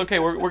cardinal says, okay,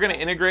 we're going to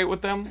integrate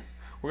with them.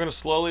 We're going to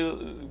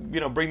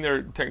slowly, bring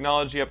their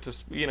technology up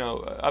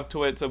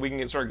to it, so we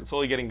can start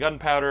slowly getting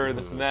gunpowder and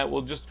this and that.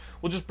 We'll just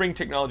bring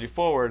technology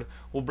forward.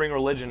 We'll bring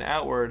religion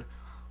outward.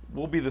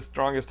 We'll be the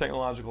strongest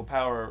technological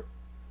power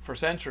for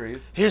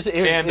centuries.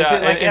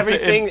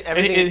 Everything.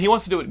 And he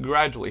wants to do it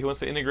gradually. He wants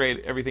to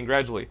integrate everything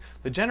gradually.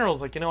 The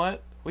general's like, you know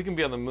what? We can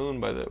be on the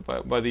moon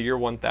by the year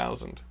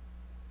 1000.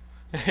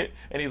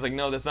 And he's like,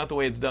 no, that's not the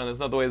way it's done. That's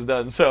not the way it's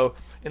done. So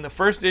in the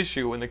first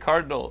issue, when the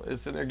cardinal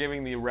is sitting there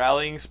giving the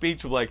rallying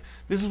speech of like,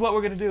 this is what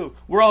we're going to do.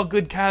 We're all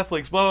good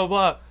Catholics, blah,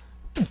 blah,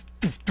 blah.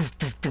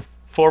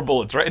 4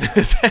 bullets right into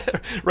his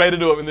head, right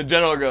into him. And the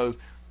general goes,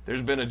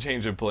 there's been a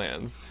change of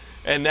plans.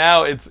 And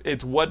now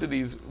it's what do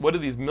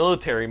these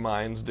military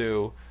minds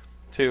do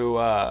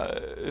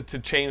to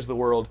change the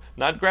world,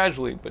 not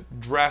gradually but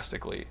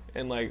drastically.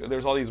 And like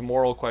there's all these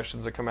moral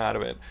questions that come out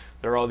of it.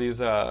 There are all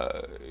these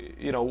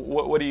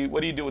what do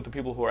you do with the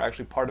people who are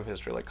actually part of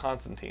history, like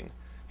Constantine?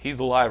 He's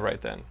alive right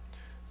then.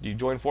 Do you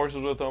join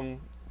forces with him?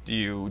 Do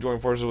you join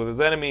forces with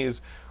his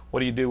enemies?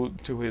 What do you do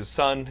to his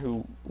son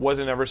who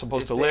wasn't ever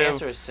supposed to live? The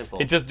answer is simple.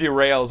 It just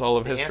derails all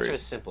of history. The answer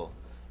is simple.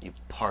 You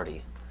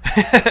party.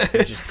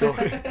 You just go.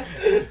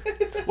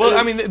 Well,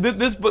 I mean,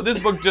 this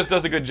book just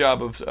does a good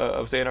job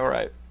of saying, all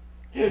right,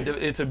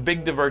 it's a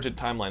big divergent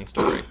timeline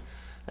story,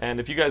 and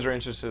if you guys are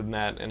interested in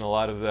that and a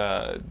lot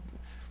of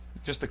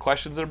just the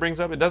questions that it brings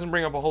up, it doesn't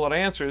bring up a whole lot of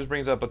answers. It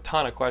brings up a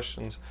ton of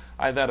questions.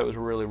 I thought it was a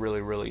really,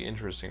 really, really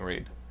interesting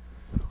read.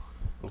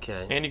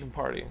 Okay. And you can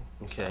party.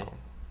 Okay.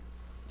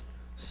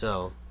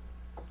 So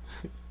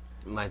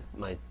my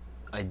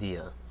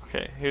idea.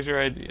 Okay, here's your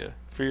idea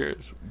for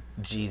yours.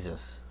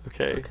 Jesus.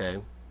 Okay. Okay.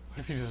 What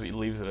if he just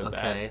leaves it at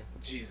that? Okay.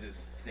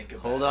 Jesus, think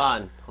about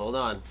Hold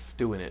on. It's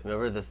doing it.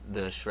 Remember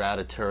the Shroud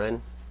of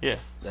Turin? Yeah.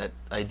 That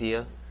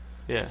idea?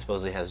 Yeah. It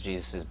supposedly has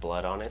Jesus'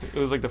 blood on it. It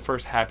was like the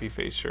first happy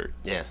face shirt.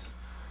 Yes.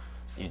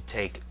 You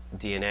take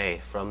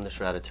DNA from the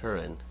Shroud of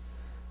Turin,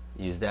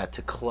 use that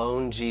to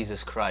clone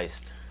Jesus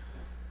Christ.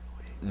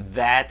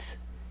 That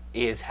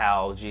is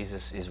how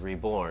Jesus is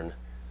reborn.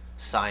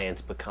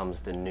 Science becomes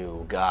the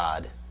new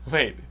God.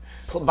 Wait.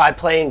 By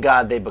playing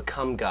God, they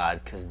become God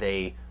because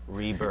they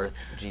rebirth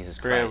Jesus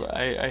Graham, Christ.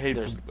 I hate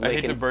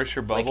to burst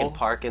your bubble. Linkin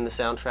Park in the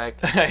soundtrack.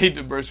 I hate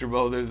to burst your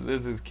bubble. There's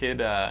this kid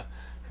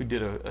who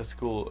did a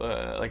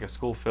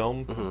school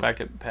film back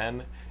at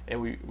Penn,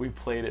 and we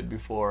played it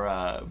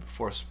before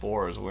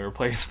Spores when we were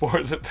playing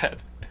Spores at Penn.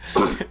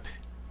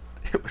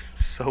 It was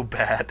so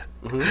bad.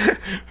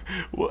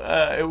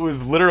 It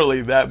was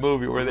literally that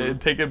movie where they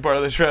had taken part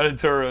of the Shroud of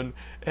Turin,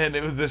 and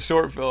it was a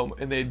short film,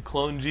 and they'd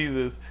cloned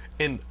Jesus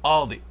in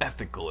all the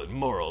ethical and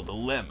moral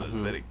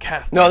dilemmas that it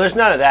cast. No, there's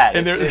none of that.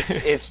 And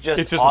It's just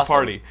it's just awesome. a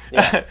party.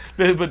 Yeah.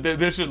 But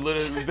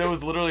there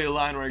was literally a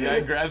line where a guy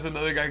grabs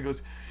another guy and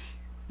goes,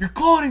 "You're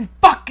cloning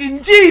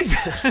fucking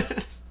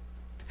Jesus!"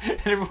 And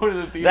everyone in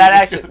the theater.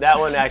 That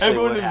one actually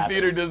everyone would in the happen.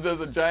 theater just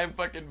does a giant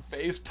fucking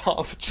face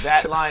palm.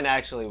 That line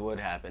actually would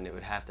happen. It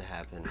would have to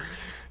happen.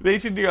 They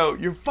should go,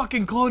 "You're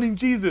fucking cloning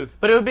Jesus."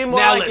 But it would be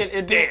more Now like let's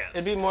it'd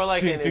dance. be more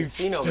like an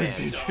Encino Man.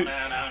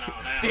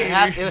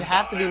 It would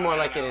have to be more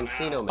like an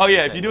Encino Man. Oh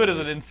yeah, if type you do it as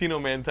movie. an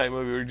Encino Man type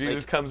movie where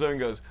Jesus comes over and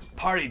goes,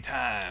 "Party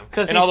time,"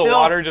 and he all the still-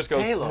 water just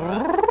goes. Hey,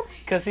 Laura.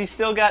 Because he's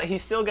still got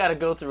to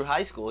go through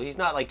high school. He's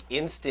not like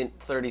instant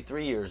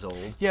 33 years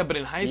old. Yeah, but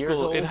in high Years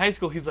school,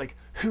 old? he's like,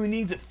 "Who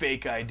needs a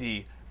fake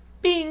ID?"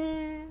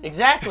 Bing.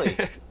 Exactly.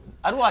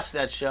 I'd watch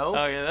that show.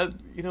 Oh yeah,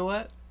 you know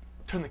what?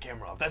 Turn the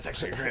camera off. That's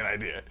actually a great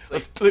idea.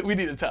 We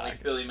need to talk.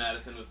 Like Billy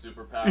Madison with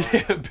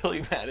superpowers.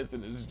 Billy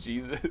Madison is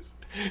Jesus.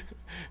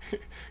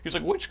 He's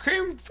like, which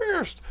came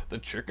first, the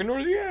chicken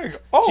or the egg?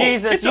 Oh,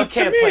 Jesus, it's you up to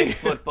can't me. play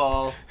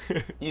football,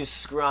 you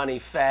scrawny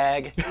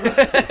fag.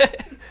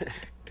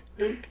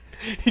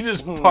 He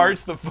just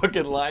parts the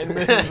fucking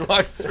lineman and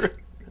walks through.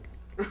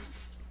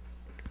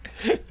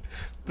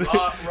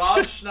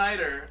 Rob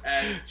Schneider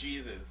as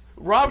Jesus.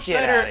 Rob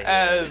Get Schneider outta here.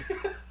 as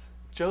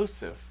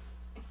Joseph.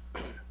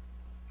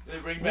 They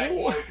bring back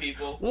more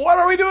people. What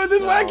are we doing with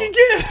this wacky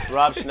kid?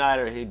 Rob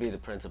Schneider, he'd be the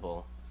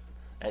principal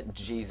at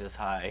Jesus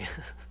High.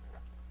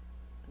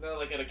 No,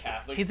 like at a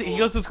Catholic He school.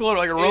 goes to school at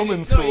like a Roman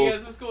No, school. he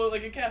goes to school at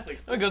like a Catholic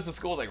school. He goes to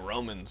school with like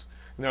Romans.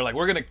 And they're like,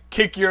 we're going to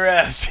kick your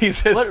ass,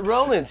 Jesus. What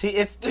Romans?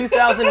 It's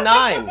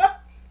 2009.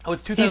 Oh,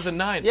 it's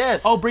 2009.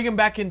 Yes. Oh, bring him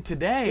back in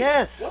today.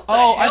 Yes. What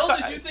Oh, the hell thought,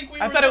 did you think we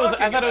I were thought it was.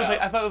 talking I thought it was. about?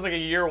 Like, I thought it was like a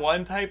year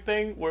one type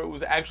thing where it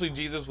was actually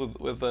Jesus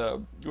with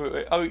oh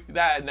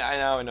that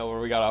now I know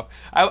where we got off.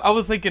 I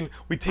was thinking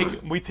we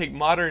take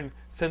modern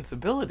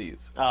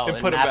sensibilities and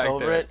put them map back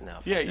over there. it? No,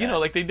 Yeah, fuck you know, that.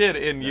 like they did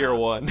in year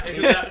one.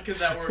 Because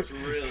that works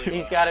really well.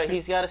 He's got a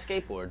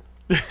skateboard.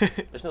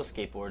 There's no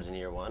skateboards in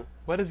year one.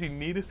 Why does he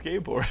need a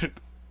skateboard?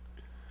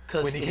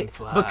 When he can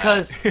fly.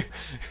 Because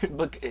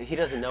he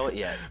doesn't know it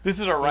yet. This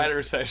is a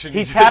writer session.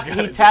 He You just gotta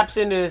do. taps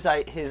into his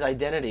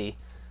identity,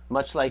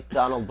 much like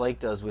Donald Blake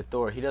does with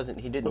Thor. He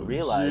didn't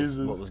realize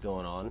Jesus. what was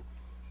going on.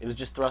 It was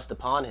just thrust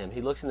upon him.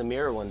 He looks in the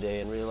mirror one day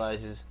and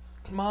realizes,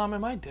 Mom,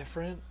 am I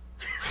different?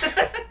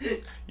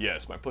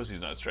 Yes, my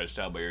pussy's not stretched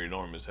out by your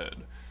enormous head.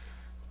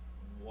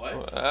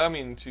 What? I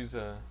mean, she's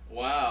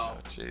Wow.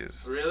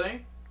 jeez.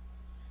 Really?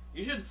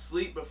 You should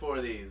sleep before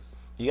these.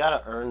 you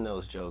gotta earn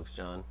those jokes,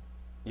 John.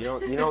 You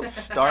don't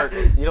start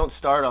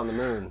on the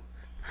moon.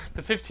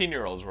 The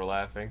 15-year-olds were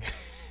laughing.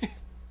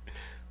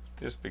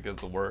 Just because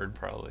the word,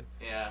 probably.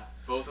 Yeah,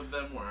 both of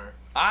them were.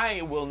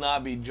 I will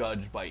not be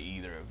judged by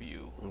either of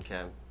you.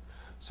 Okay.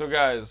 So,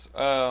 guys,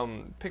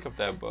 pick up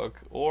that book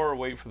or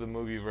wait for the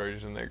movie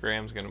version that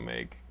Graham's going to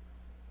make.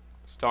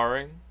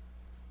 Starring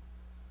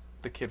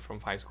the kid from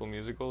High School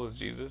Musical as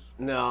Jesus.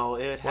 No,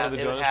 it would have. One of the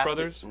it would Jonas have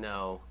Brothers? To,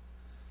 no.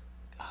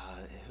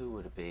 Who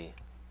would it be?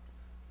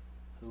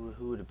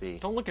 Who would it be?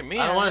 Don't look at me.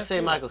 I don't want to asked say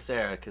you. Michael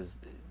Cera because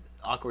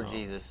awkward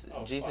Jesus.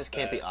 Oh, Jesus fuck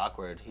can't be that.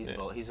 awkward. He's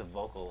Yeah. he's a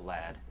vocal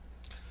lad.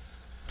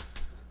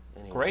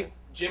 Anyway. Great.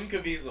 Jim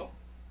Caviezel.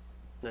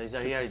 No,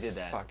 he already did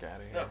that. Fuck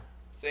out of here. No,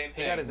 same He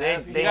thing. got his They-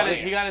 ass. He they got, did-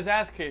 he got his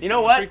ass kicked. You know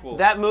in what? the prequel.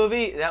 That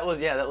movie, that was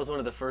one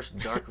of the first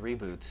dark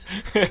reboots.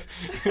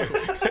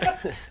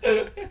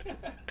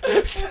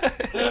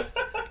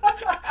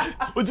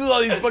 What's with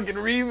all these fucking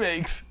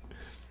remakes?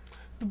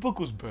 The book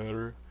was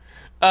better.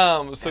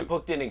 So That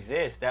book didn't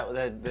exist.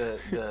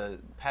 The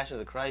Passion of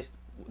the Christ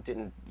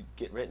didn't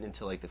get written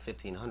until like the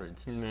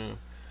 1500s. no.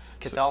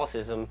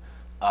 Catholicism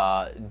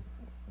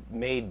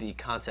made the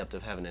concept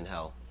of heaven and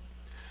hell.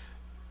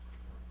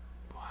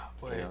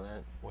 Wait, You know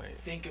that? wait.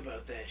 Think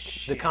about that The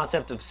shit.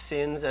 concept of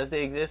sins as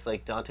they exist,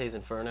 like Dante's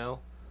Inferno.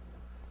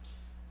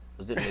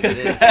 Those didn't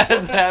exist.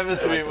 That happens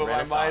to me, Like the but my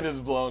mind Renaissance. is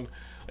blown.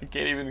 I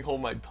can't even hold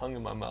my tongue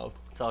in my mouth.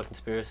 It's all a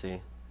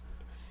conspiracy.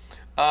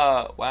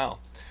 Wow.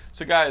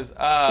 So guys,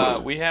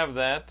 we have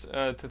that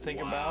to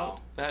think Wow. about.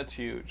 That's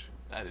huge.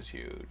 That is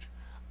huge.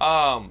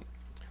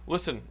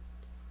 Listen,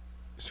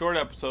 short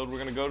episode. We're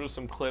gonna go to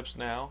some clips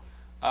now.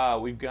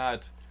 We've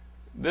got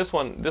this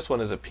one. This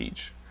one is a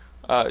peach.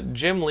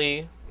 Jim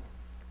Lee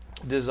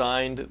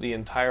designed the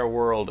entire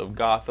world of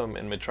Gotham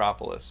and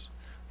Metropolis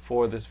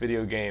for this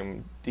video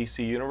game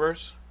DC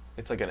Universe.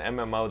 It's like an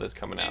MMO that's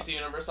coming out. DC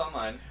Universe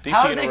Online. DC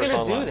How are they Universe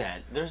going to Online. do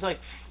that? There's like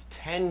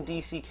 10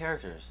 DC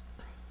characters.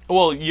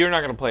 Well, you're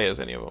not going to play as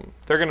any of them.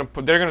 They're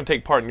gonna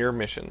take part in your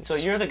missions. So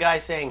you're the guy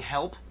saying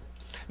help?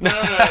 No.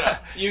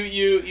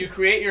 You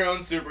create your own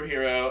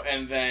superhero,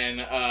 and then,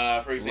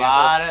 for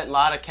example,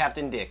 Lot of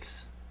Captain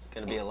Dicks.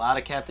 Going to be a lot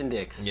of Captain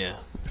Dicks. yeah.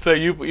 So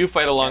you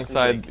fight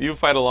alongside the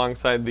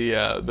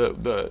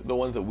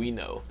ones that we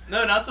know.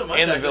 no, not so much.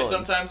 And the Actually,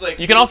 villains. sometimes like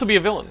You can also be a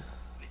villain.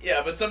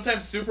 yeah, but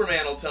sometimes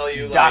Superman will tell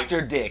you like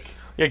Dr. Dick.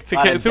 Yeah,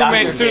 Lot of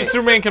Dr. Dicks.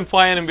 Superman can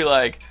fly in and be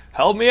like,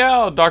 "Help me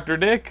out, Dr.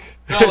 Dick."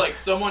 no, like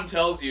someone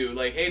tells you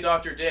like, "Hey,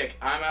 Dr. Dick,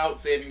 I'm out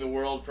saving the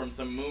world from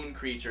some moon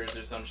creatures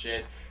or some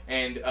shit."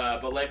 And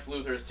but Lex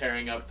Luthor's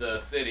tearing up the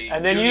city.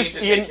 And then need to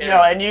take care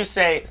of and you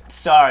say,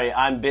 "Sorry,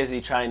 I'm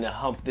busy trying to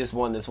hump this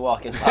one that's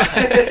walking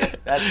by."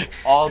 That's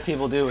all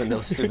people do in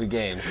those stupid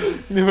games.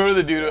 Remember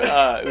the dude,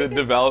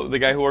 the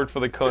guy who worked for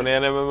the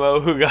Conan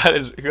MMO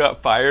who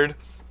got fired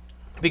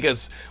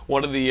because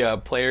one of the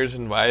players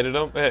invited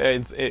him,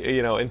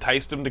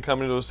 enticed him to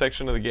come into a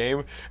section of the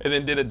game, and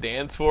then did a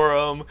dance for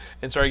him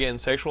and started getting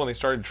sexual, and they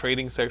started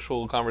trading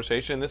sexual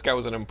conversation. This guy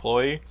was an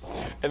employee,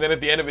 and then at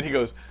the end of it, he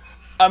goes,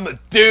 "I'm a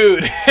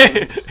dude,"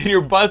 and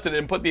you're busted,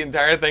 and put the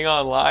entire thing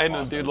online,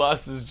 and the dude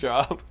lost his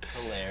job.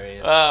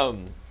 Hilarious.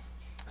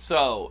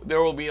 So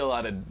there will be a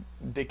lot of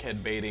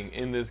dickhead baiting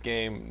in this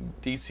game,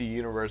 DC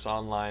Universe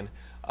Online.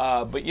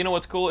 But you know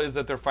what's cool is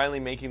that they're finally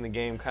making the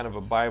game kind of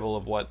a Bible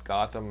of what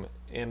Gotham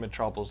and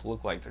Metropolis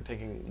look like. They're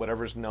taking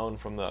whatever's known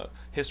from the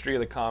history of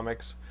the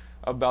comics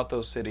about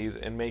those cities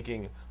and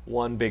making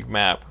one big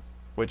map,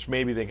 which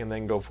maybe they can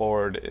then go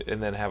forward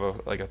and then have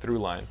a through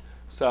line.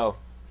 So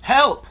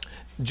Help!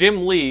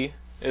 Jim Lee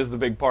is the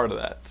big part of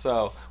that.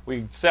 So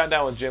we sat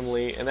down with Jim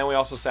Lee, and then we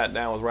also sat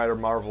down with writer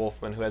Marv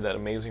Wolfman, who had that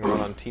amazing run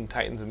on Teen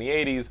Titans in the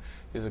 80s.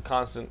 He's a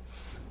constant,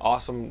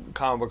 awesome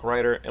comic book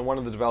writer and one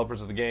of the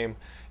developers of the game,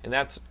 and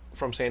that's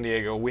from San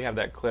Diego. We have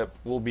that clip.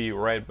 We'll be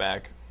right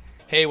back.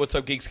 Hey, what's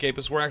up,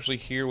 Geekscapists? We're actually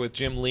here with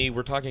Jim Lee.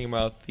 We're talking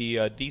about the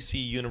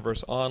DC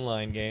Universe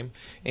Online game.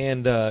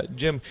 And,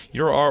 Jim,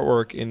 your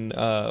artwork in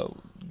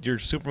your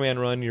Superman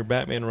run, your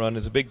Batman run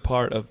is a big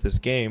part of this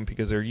game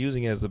because they're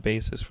using it as a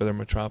basis for their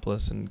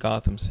Metropolis and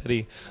Gotham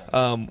City.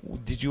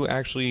 Did you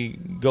actually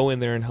go in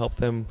there and help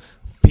them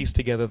piece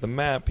together the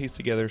map, piece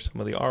together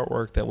some of the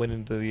artwork that went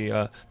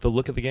into the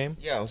look of the game?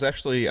 Yeah, it was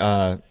actually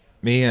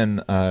me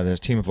and there's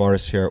a team of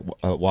artists here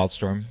at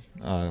Wildstorm,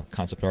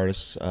 concept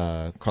artists,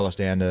 Carlos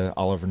D'Anda,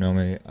 Oliver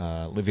Nome,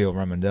 Livio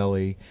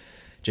Ramondelli,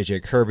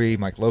 JJ Kirby,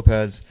 Mike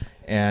Lopez,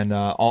 and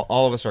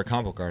all of us are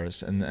comic book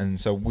artists, and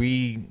so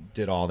we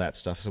did all that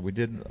stuff. So we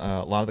did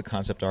a lot of the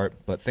concept art,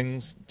 but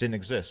things didn't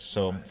exist.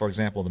 So, for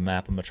example, the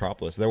map of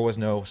Metropolis, there was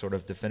no sort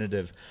of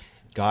definitive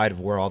guide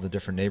of where all the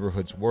different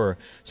neighborhoods were.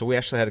 So we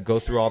actually had to go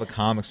through all the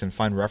comics and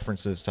find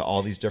references to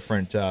all these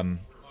different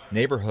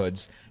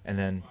neighborhoods, and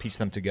then piece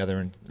them together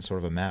in sort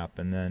of a map.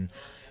 And then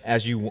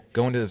as you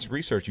go into this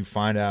research, you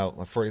find out,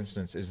 like, for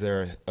instance, is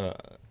there a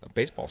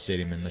baseball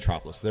stadium in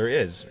Metropolis? There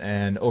is.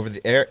 And over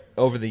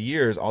the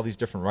years, all these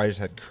different writers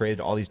had created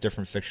all these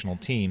different fictional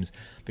teams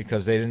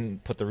because they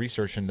didn't put the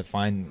research in to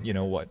find,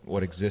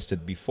 what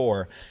existed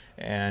before.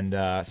 And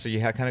so you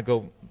had to kind of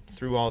go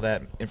through all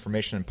that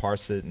information and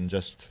parse it and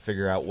just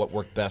figure out what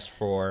worked best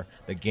for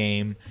the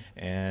game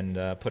and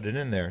put it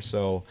in there.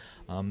 So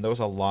there was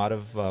a lot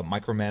of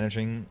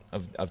micromanaging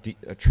of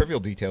trivial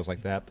details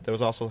like that, but there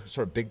was also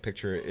sort of big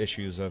picture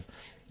issues of,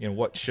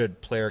 what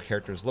should player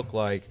characters look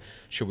like?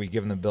 Should we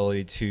give them the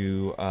ability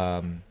to,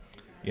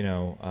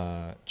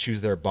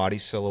 choose their body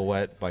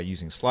silhouette by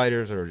using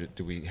sliders, or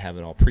do we have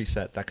it all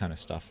preset? That kind of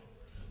stuff.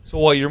 So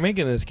while you're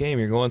making this game,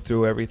 you're going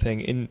through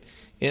everything. In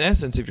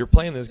essence, if you're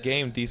playing this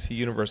game, DC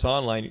Universe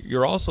Online,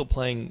 you're also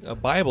playing a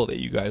Bible that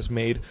you guys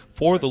made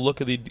for the look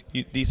of the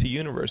DC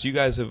Universe. You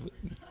guys have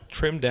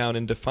trimmed down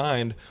and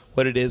defined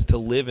what it is to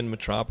live in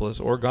Metropolis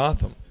or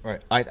Gotham.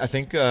 Right. I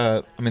think,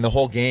 the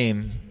whole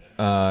game,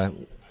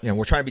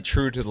 we're trying to be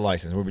true to the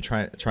license. We're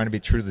trying to be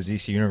true to the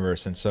DC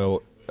Universe. And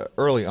so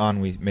early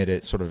on, we made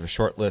it sort of a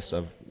short list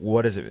of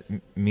what does it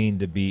mean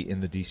to be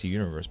in the DC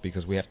Universe,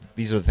 because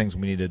these are the things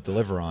we need to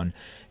deliver on.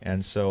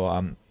 And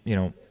so,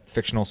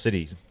 fictional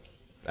cities.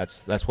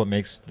 That's what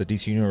makes the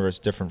DC Universe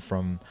different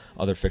from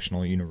other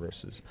fictional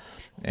universes.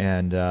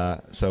 And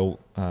Gotham,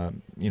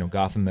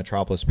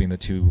 Metropolis being the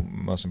two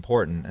most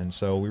important. And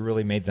so we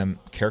really made them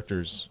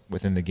characters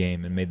within the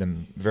game and made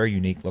them very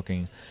unique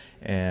looking.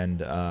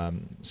 And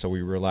so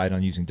we relied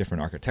on using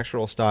different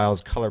architectural styles,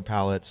 color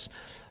palettes,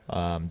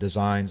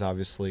 designs,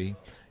 obviously.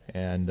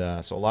 And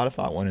so a lot of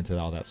thought went into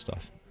all that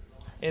stuff.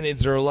 And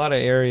is there a lot of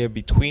area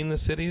between the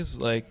cities?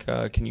 Like,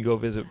 can you go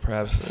visit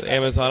perhaps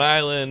Amazon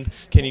Island?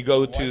 Can you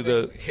go to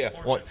the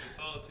Fortress of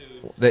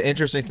Solitude? The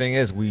interesting thing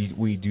is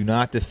we do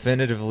not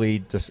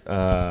definitively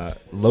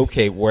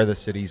locate where the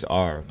cities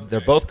are. Okay. They're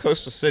both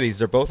coastal cities.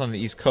 They're both on the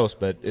East Coast,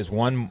 but is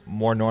one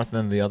more north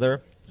than the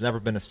other? It's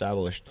never been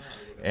established.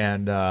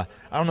 And I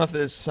don't know if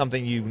this is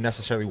something you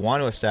necessarily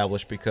want to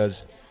establish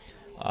because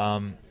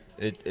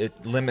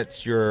it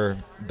limits your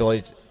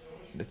ability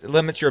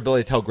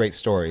to tell great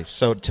stories.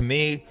 So to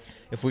me,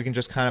 if we can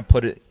just kind of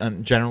put it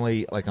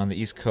generally like on the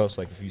East Coast,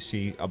 like if you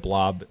see a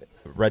blob,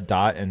 red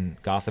dot, and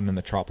Gotham and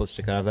Metropolis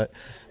stick out of it,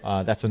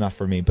 that's enough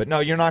for me. But no,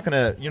 you're not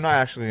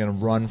actually gonna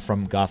run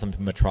from Gotham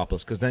to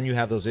Metropolis, because then you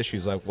have those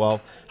issues like,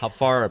 well, how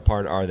far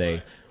apart are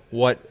they?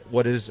 What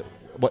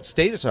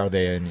status are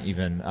they in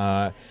even?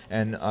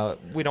 And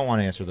we don't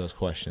want to answer those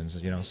questions,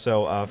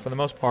 So for the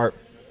most part,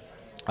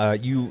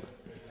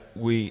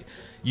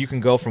 you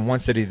can go from one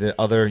city to the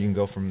other. You can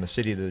go from the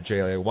city to the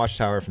JLA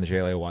Watchtower, from the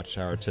JLA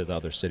Watchtower to the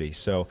other city.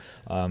 So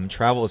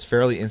travel is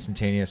fairly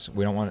instantaneous.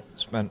 We don't want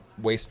to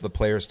waste the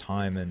player's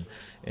time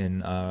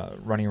in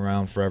running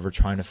around forever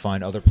trying to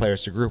find other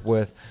players to group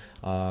with,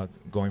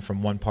 going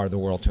from one part of the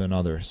world to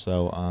another.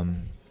 So,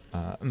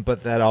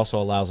 but that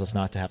also allows us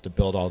not to have to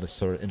build all this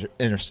sort of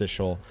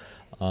interstitial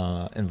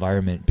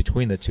environment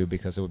between the two,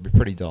 because it would be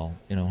pretty dull,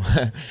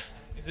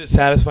 Is it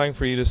satisfying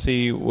for you to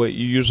see what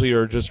you usually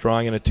are just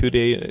drawing in a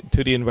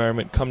 2D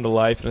environment come to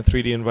life in a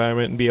 3D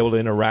environment and be able to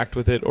interact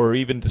with it, or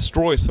even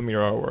destroy some of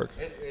your artwork?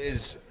 It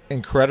is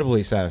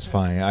incredibly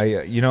satisfying.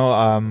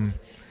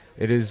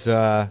 It is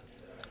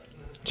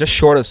just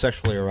short of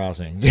sexually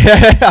arousing.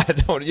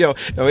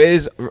 It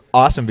is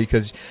awesome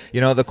because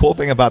the cool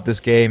thing about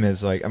this game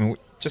is you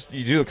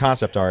do the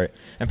concept art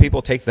and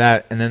people take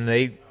that and then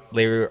they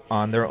layer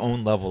on their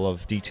own level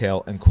of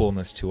detail and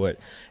coolness to it,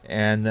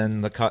 and then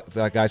the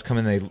guys come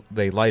in,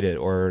 they light it,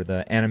 or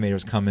the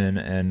animators come in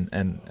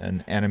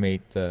and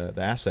animate the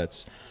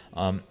assets,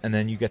 and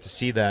then you get to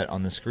see that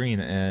on the screen,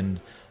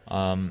 and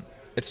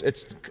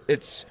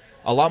it's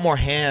a lot more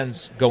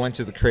hands go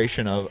into the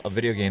creation of a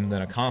video game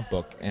than a comic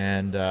book,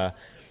 and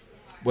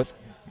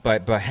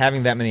by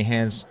having that many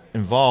hands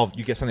involved,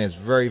 you get something that's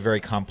very, very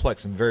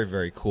complex and very,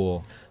 very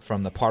cool.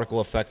 From the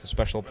particle effects, the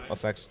special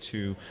effects,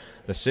 to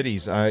the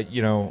cities.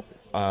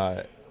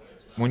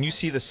 When you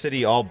see the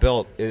city all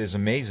built, it is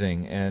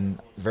amazing, and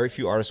very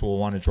few artists will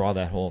want to draw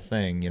that whole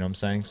thing. You know what I'm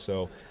saying?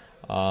 So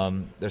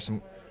there's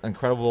some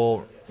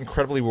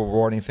incredibly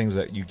rewarding things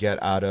that you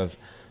get out of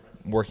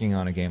working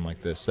on a game like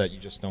this that you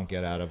just don't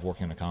get out of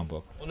working on a comic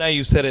book. Well, now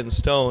you set it in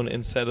stone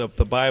and set up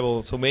the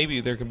Bible, so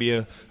maybe there could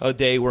be a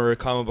day where a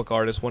comic book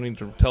artist wanting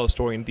to tell a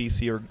story in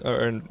DC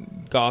or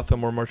in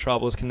Gotham or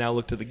Metropolis can now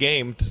look to the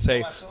game to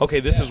say,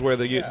 okay, this is where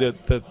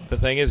the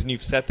thing is, and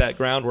you've set that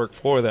groundwork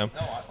for them.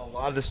 A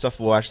lot of this stuff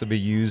will actually be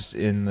used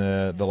in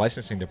the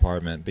licensing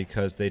department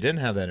because they didn't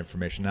have that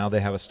information. Now they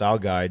have a style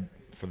guide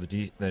for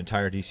the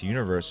entire DC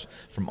universe,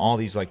 from all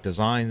these like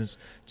designs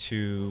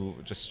to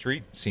just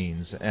street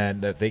scenes, and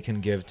that they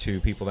can give to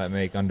people that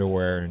make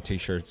underwear and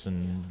T-shirts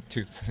and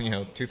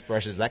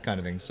toothbrushes, that kind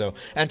of thing. So,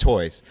 and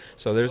toys.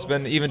 So there's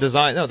been even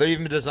designs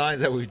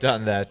that we've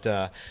done that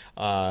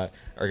are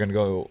going to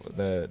go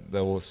that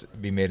will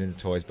be made into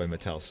toys by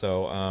Mattel.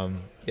 So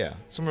yeah,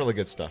 some really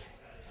good stuff.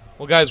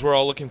 Well, guys, we're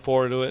all looking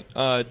forward to it.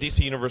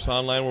 DC Universe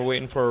Online, we're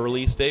waiting for a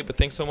release date, but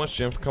thanks so much,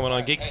 Jim, for coming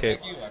on Geekscape.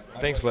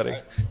 Thanks, buddy.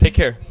 Take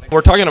care.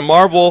 We're talking to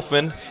Marv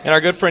Wolfman and our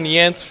good friend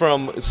Jens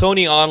from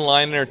Sony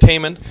Online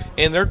Entertainment,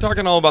 and they're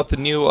talking all about the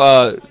new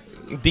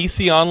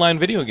DC Online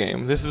video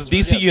game. This is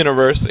DC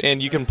Universe, and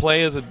you can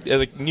play as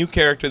a new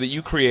character that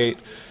you create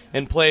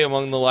and play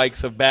among the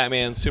likes of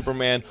Batman,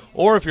 Superman,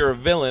 or if you're a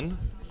villain,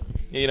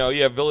 you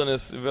have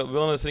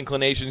villainous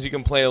inclinations, you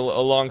can play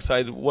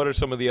alongside. What are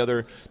some of the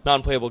other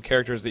non-playable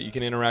characters that you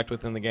can interact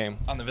with in the game?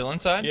 On the villain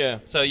side? Yeah.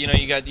 So,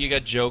 you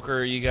got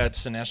Joker, you got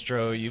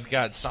Sinestro, you've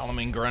got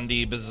Solomon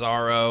Grundy,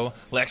 Bizarro,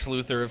 Lex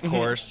Luthor, of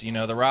course.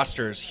 The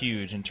roster is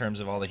huge in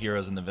terms of all the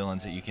heroes and the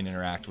villains that you can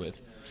interact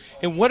with.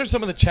 And what are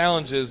some of the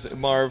challenges,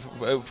 Marv,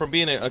 from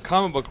being a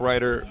comic book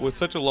writer with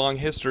such a long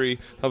history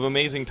of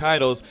amazing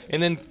titles,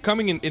 and then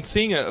coming in and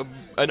seeing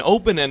an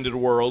open-ended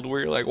world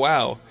where you're like,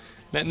 wow,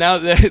 now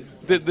that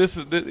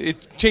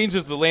it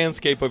changes the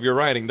landscape of your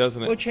writing,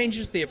 doesn't it? Well, it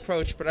changes the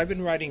approach, but I've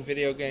been writing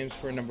video games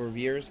for a number of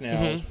years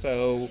now,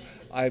 so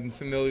I'm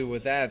familiar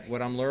with that.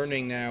 What I'm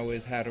learning now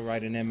is how to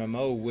write an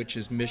MMO, which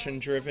is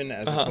mission-driven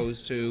as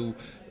opposed to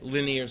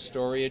linear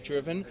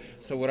story-driven.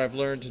 So what I've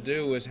learned to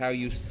do is how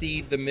you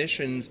seed the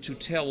missions to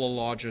tell a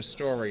larger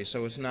story.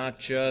 So it's not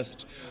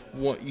just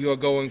what you're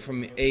going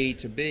from A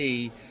to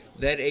B.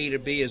 That A to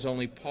B is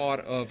only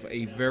part of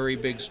a very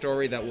big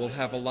story that will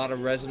have a lot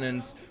of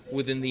resonance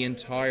within the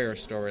entire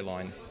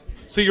storyline.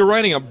 So you're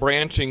writing a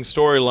branching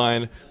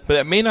storyline, but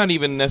that may not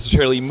even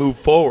necessarily move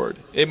forward.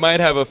 It might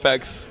have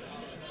effects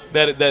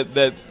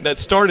that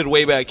started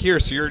way back here.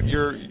 So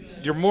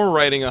you're more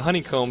writing a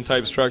honeycomb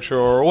type structure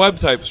or a web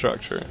type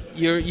structure.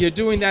 You're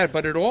doing that,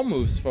 but it all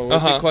moves forward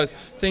because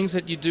things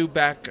that you do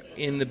back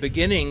in the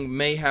beginning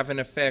may have an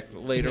effect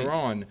later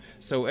on.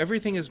 So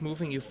everything is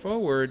moving you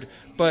forward,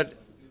 but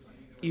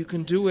you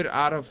can do it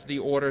out of the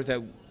order that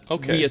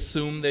we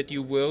assume that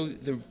you will.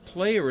 The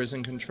player is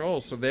in control,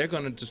 so they're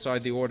going to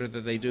decide the order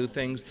that they do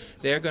things.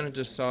 They're going to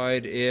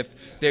decide if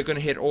they're going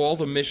to hit all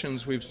the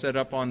missions we've set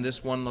up on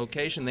this one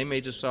location. They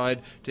may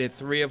decide to hit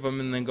 3 of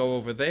them and then go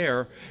over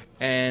there.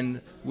 And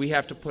we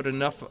have to put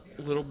enough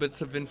little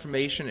bits of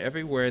information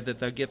everywhere that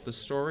they'll get the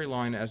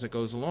storyline as it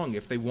goes along.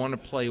 If they want to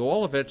play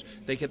all of it,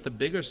 they get the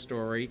bigger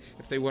story.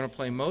 If they want to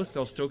play most,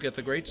 they'll still get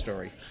the great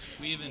story.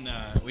 We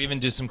even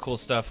do some cool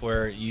stuff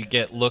where you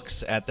get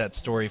looks at that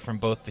story from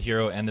both the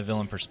hero and the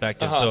villain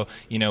perspective. So,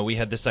 we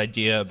had this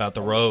idea about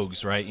the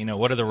rogues, right?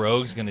 What are the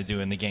rogues going to do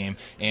in the game?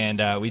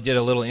 And we did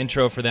a little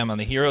intro for them on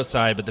the hero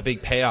side, but the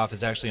big payoff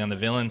is actually on the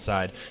villain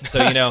side.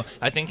 So,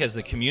 I think as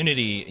the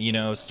community,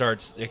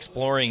 starts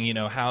exploring,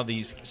 how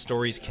these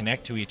stories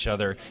connect to each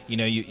other,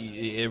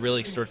 it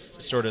really starts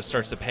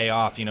to pay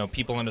off.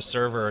 People on the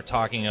server are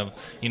talking of,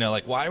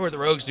 like, why were the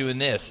rogues doing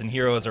this? And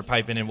heroes are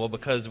piping in, well,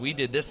 because we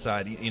did this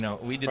side,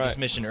 we did this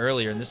mission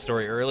earlier and this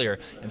story earlier,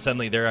 and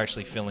suddenly they're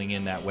actually filling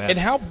in that web. And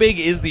how big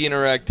is the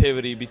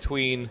interactivity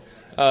between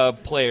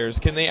players?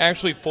 Can they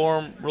actually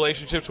form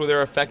relationships where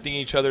they're affecting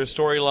each other's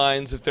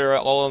storylines if they're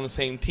all on the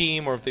same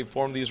team, or if they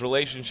form these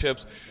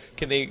relationships?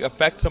 Can they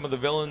affect some of the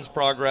villains'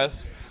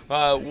 progress?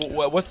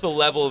 What's the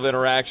level of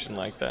interaction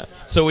like that?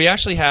 So we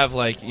actually have,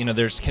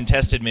 there's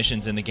contested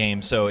missions in the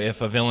game. So if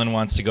a villain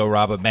wants to go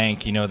rob a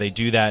bank, they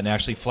do that and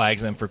actually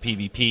flags them for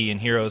PvP, and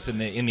heroes in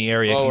the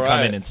area can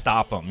come in and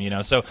stop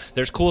them. So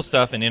there's cool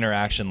stuff and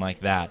interaction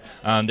like that.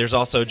 There's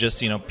also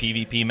just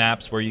PvP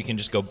maps where you can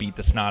just go beat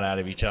the snot out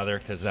of each other,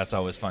 because that's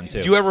always fun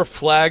too. Do you ever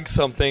flag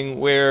something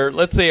where,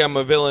 let's say I'm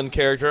a villain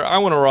character, I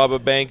want to rob a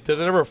bank? Does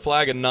it ever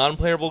flag a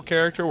non-playable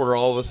character where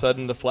all of a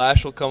sudden the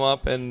Flash will come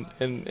up and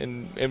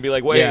be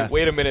like,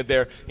 wait a minute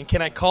there, and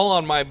can I call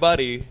on my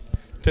buddy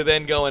to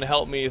then go and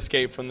help me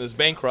escape from this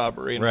bank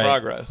robbery in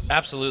progress.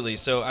 Absolutely.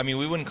 So, I mean,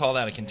 we wouldn't call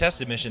that a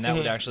contested mission. That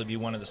would actually be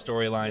one of the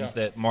storylines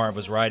that Marv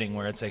was writing,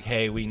 where it's like,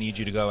 hey, we need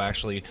you to go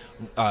actually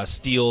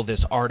steal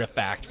this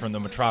artifact from the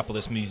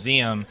Metropolis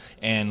Museum,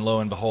 and lo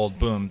and behold,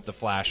 boom, the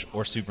Flash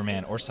or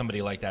Superman or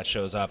somebody like that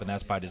shows up, and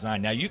that's by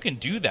design. Now, you can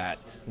do that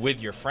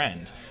with your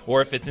friend,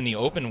 or if it's in the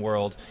open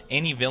world,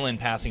 any villain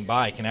passing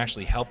by can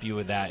actually help you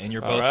with that, and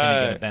you're both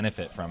going to get a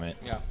benefit from it.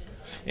 Yeah.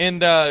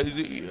 And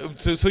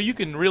so you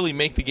can really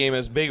make the game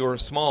as big or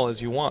as small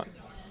as you want.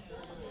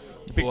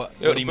 What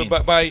do you mean?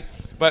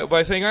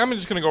 By saying, I'm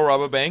just going to go rob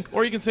a bank.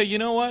 Or you can say, you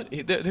know what,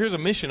 here's a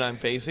mission I'm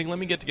facing. Let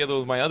me get together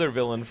with my other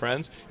villain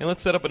friends, and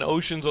let's set up an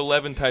Ocean's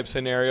 11 type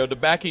scenario to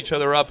back each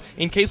other up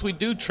in case we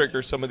do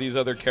trigger some of these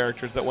other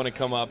characters that want to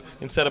come up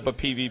and set up a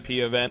PvP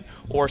event,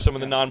 or some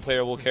of the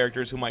non-playable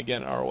characters who might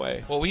get in our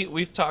way. Well,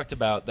 we've talked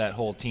about that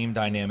whole team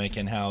dynamic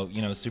and how,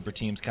 super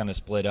teams kind of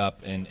split up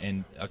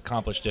and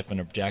accomplish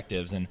different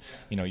objectives. And,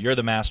 you're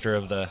the master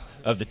of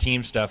the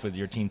team stuff with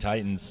your Teen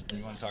Titans.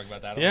 You want to talk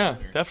about that a little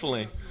bit?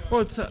 Definitely.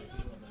 Well, it's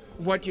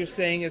what you're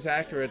saying is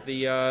accurate.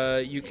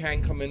 You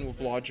can come in with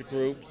larger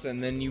groups,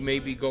 and then you may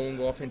be going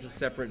off into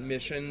separate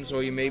missions,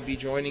 or you may be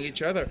joining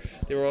each other.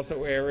 There are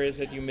also areas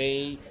that you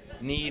may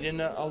need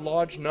a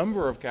large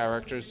number of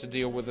characters to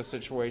deal with the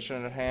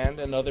situation at hand,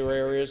 and other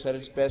areas that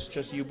it's best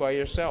just you by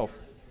yourself.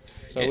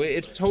 So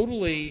it's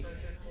totally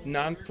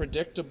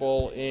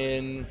non-predictable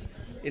in...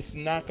 It's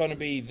not going to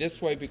be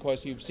this way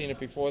because you've seen it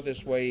before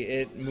this way.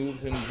 It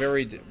moves in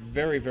very,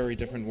 very, very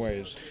different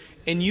ways.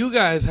 And you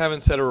guys haven't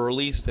set a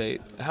release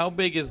date. How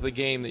big is the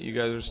game that you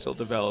guys are still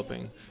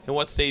developing? And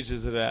what stage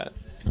is it at?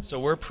 So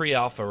we're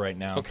pre-alpha right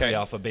now. Okay.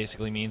 Pre-alpha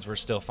basically means we're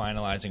still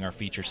finalizing our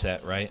feature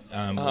set, right?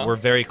 We're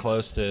very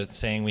close to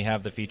saying we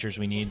have the features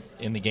we need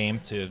in the game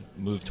to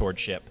move toward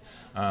ship.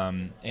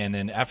 And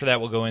then after that,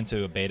 we'll go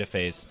into a beta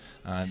phase.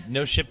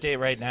 No ship date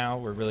right now.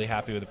 We're really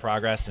happy with the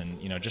progress, and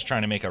just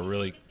trying to make a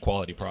really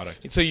quality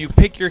product. So you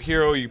pick your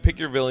hero, you pick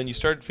your villain, you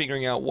start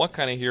figuring out what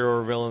kind of hero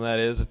or villain that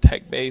is, a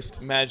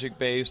tech-based,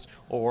 magic-based,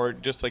 or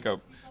just like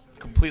a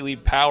completely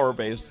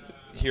power-based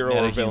hero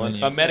or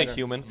villain, a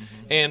metahuman,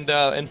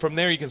 and from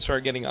there you can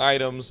start getting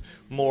items,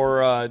 more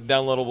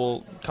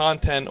downloadable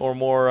content, or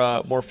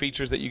more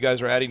features that you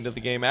guys are adding to the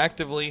game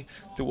actively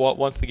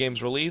once the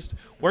game's released.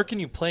 Where can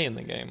you play in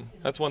the game?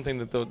 That's one thing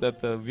that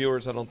the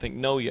viewers, I don't think,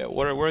 know yet.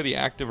 Where are the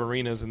active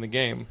arenas in the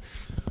game?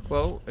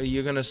 Well,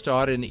 you're going to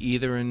start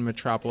either in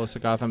Metropolis or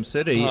Gotham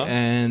City,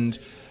 and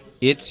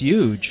it's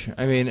huge.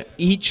 I mean,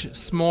 each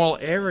small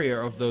area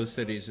of those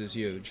cities is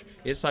huge.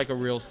 It's like a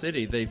real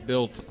city. They've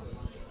built...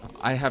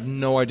 I have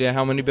no idea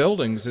how many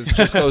buildings. It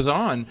just goes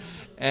on.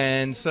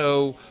 And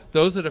so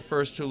those are the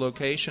first two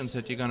locations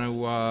that you're going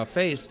to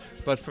face,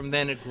 but from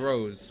then it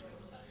grows.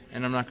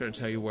 And I'm not going to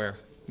tell you where.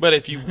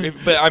 But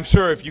but I'm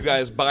sure if you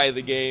guys buy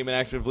the game and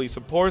actively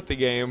support the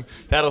game,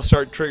 that'll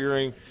start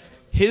triggering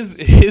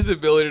his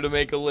ability to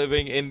make a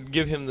living and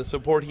give him the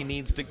support he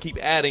needs to keep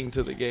adding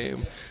to the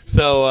game.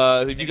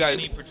 So if you guys,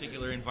 any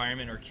particular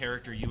environment or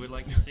character you would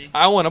like to see?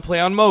 I want to play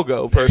on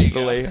Mogo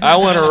personally. I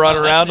want to run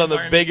around on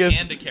the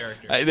biggest. And a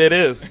character. It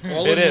is.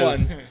 All it in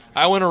is. one.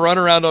 I want to run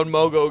around on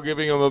Mogo,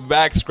 giving him a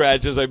back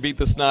scratch as I beat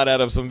the snot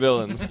out of some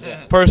villains.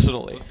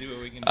 Personally, We'll see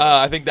what we can do.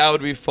 I think that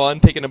would be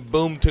fun. Taking a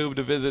boom tube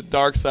to visit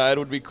Darkseid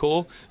would be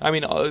cool. I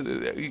mean,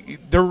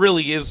 there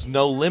really is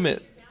no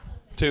limit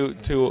to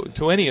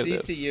any of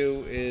this.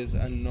 DCU is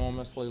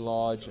enormously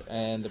large,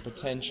 and the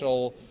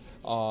potential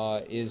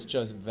is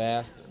just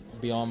vast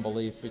beyond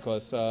belief,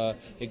 because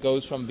it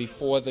goes from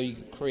before the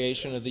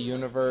creation of the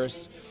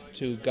universe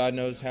to God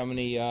knows how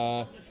many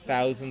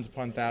thousands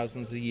upon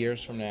thousands of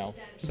years from now.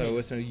 So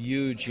it's a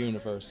huge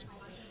universe.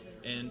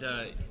 And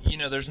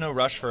there's no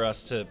rush for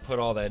us to put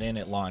all that in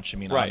at launch. I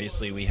mean, Right.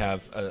 obviously we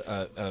have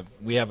a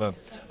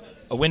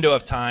window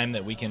of time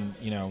that we can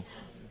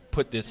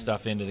put this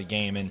stuff into the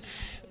game.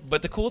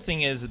 But the cool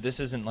thing is that this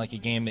isn't like a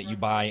game that you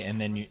buy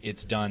and then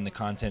it's done. The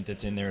content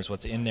that's in there is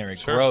what's in there.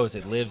 It grows,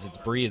 it lives, it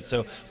breathes.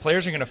 So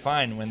players are going to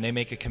find when they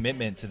make a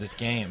commitment to this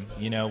game,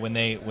 when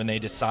they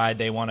decide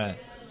they want to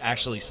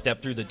actually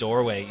step through the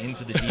doorway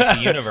into the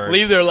DC universe.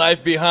 Leave their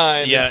life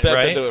behind and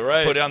step into it,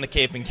 right? Put on the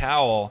cape and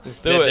cowl.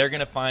 Let's do it. They're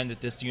going to find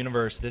that this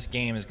universe, this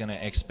game is going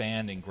to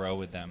expand and grow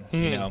with them.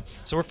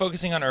 So we're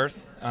focusing on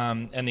Earth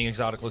and the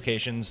exotic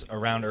locations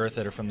around Earth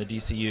that are from the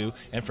DCU,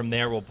 and from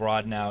there we'll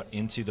broaden out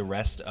into the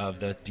rest of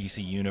the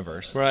DC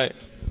universe. Right.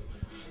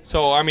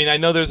 So, I mean, I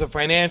know there's a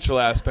financial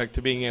aspect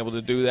to being able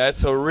to do that,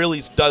 so it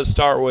really does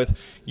start with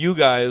you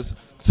guys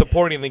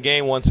supporting the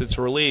game once it's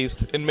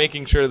released and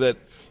making sure that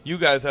you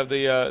guys have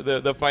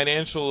the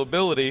financial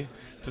ability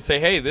to say,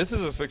 hey, this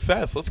is a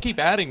success. Let's keep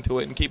adding to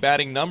it and keep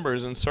adding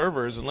numbers and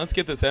servers, and let's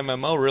get this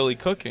MMO really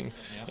cooking.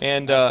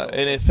 And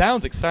it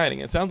sounds exciting.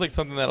 It sounds like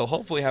something that'll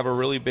hopefully have a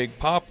really big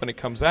pop when it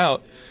comes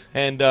out.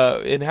 And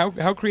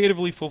how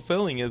creatively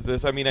fulfilling is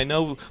this? I mean, I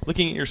know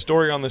looking at your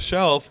story on the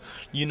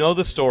shelf, you know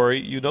the story,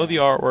 you know the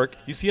artwork,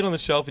 you see it on the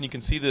shelf, and you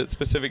can see the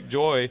specific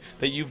joy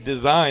that you've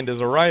designed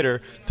as a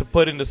writer to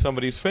put into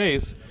somebody's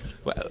face.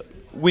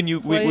 when you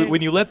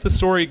when you let the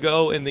story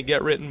go and they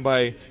get written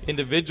by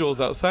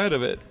individuals outside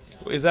of it,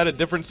 is that a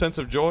different sense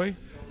of joy?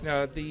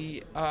 No,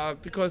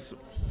 because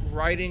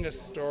writing a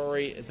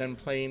story than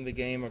playing the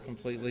game are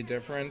completely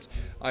different.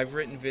 I've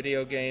written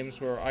video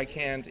games where I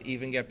can't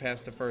even get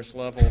past the first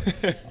level.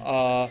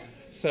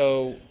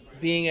 So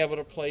being able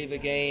to play the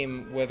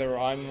game, whether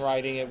I'm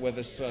writing it,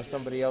 whether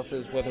somebody else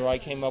is, whether I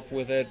came up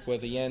with it,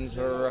 whether Jens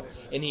or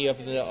any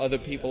of the other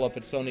people up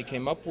at Sony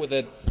came up with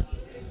it,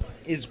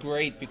 is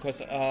great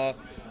because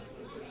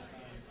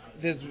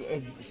there's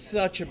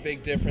such a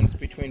big difference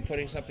between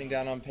putting something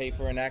down on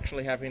paper and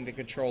actually having the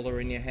controller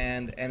in your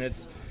hand, and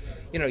it's,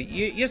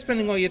 you're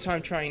spending all your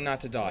time trying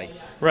not to die.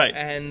 Right.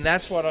 And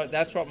that's what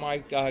my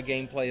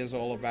gameplay is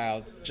all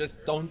about.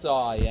 Just don't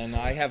die, and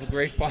I have a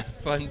great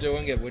fun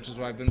doing it, which is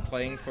why I've been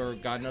playing for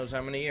God knows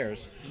how many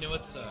years. You know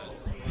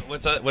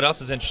what else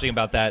is interesting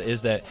about that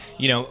is that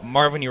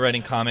Marv, when you're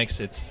writing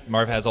comics,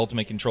 Marv has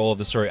ultimate control of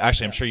the story.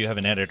 Actually, I'm sure you have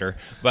an editor,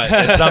 but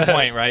at some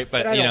point, right?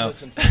 But I don't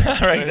listen to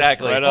it. right,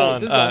 exactly. Right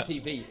on. This is on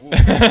TV.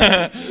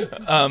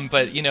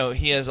 But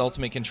he has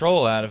ultimate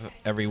control out of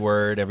every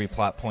word, every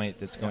plot point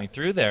that's going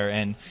through there,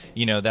 and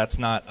that's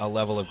not a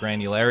level of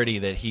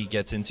granularity that he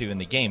gets into in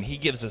the game. He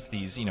gives us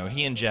these.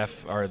 He and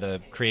Jeff are the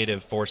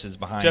creative forces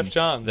behind Jeff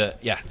Johns.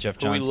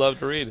 Jeff Who we Johns. love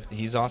to read.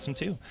 He's awesome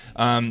too.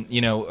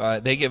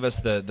 They give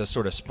us the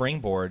sort of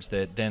springboards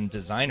that then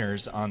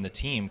designers on the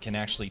team can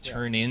actually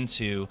turn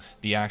into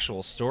the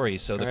actual story.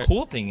 So the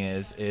cool thing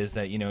is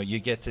that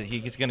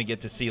he's going to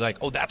get to see like,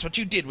 oh, that's what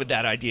you did with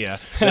that idea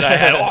that I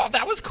had. Oh,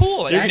 that was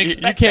cool. I didn't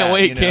expect you can't that,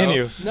 wait, can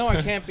you? No,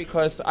 I can't,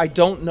 because I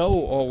don't know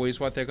always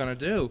what they're going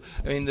to do.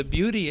 I mean, the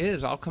beauty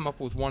is I'll come up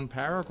with one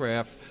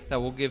paragraph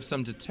that will give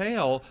some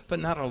detail,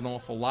 but not an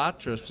awful lot,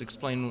 just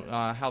explain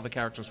how the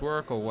characters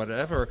work or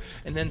whatever.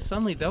 And then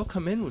suddenly they'll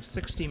come in with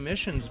 60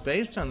 missions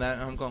based on that,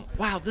 and I'm going,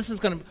 wow, this is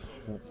going to...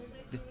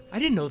 I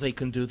didn't know they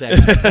can do that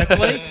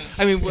technically.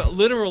 I mean,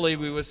 literally,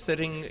 we were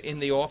sitting in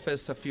the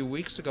office a few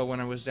weeks ago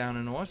when I was down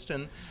in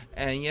Austin,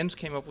 and Jens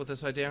came up with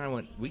this idea, and I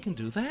went, we can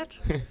do that?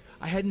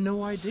 I had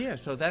no idea.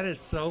 So that is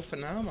so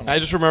phenomenal. I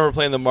just remember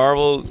playing the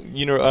Marvel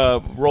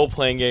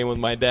role-playing game with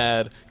my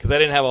dad because I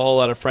didn't have a whole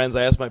lot of friends.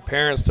 I asked my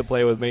parents to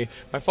play with me.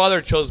 My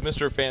father chose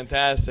Mr.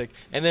 Fantastic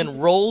and then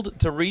rolled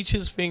to reach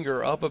his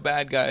finger up a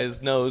bad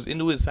guy's nose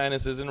into his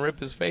sinuses and rip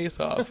his face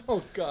off.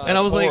 Oh, God. And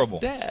I was horrible.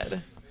 like,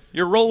 Dad,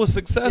 your role was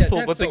successful,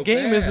 Yeah, but that's the so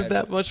game isn't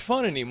bad. that much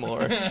fun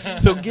anymore.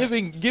 So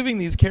giving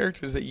these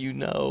characters that in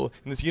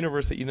this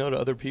universe that to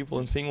other people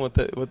and seeing what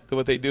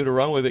they do to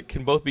run with it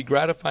can both be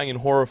gratifying and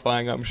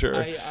horrifying, I'm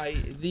sure.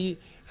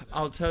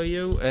 I'll tell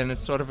you, and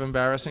it's sort of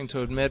embarrassing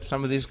to admit,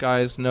 some of these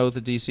guys know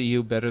the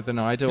DCU better than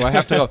I do. I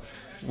have to go,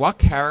 what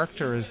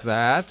character is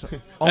that?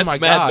 Oh, That's my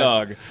Mad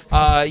God.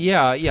 Dog.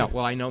 Yeah.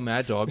 Well, I know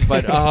Mad Dog,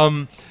 but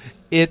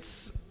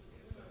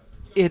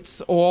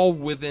it's all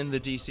within the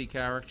DC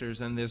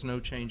characters, and there's no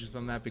changes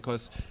on that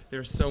because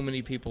there's so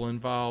many people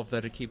involved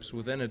that it keeps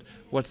within it.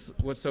 What's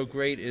so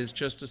great is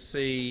just to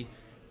see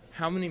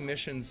how many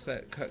missions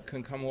that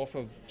can come off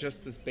of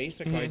just this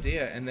basic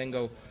idea and then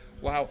go,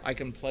 wow, I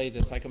can play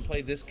this. I can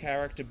play this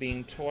character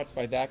being taught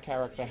by that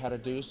character how to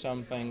do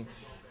something.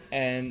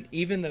 And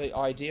even the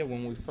idea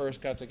when we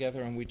first got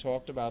together and we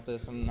talked about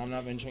this, and I'm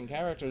not mentioning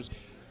characters,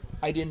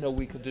 I didn't know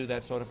we could do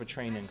that sort of a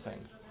training thing.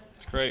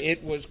 It's great.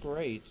 It was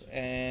great,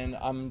 and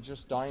I'm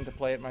just dying to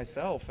play it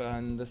myself.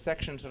 And the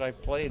sections that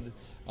I've played,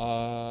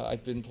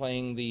 I've been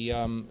playing the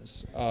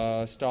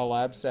Star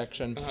Lab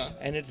section,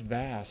 and it's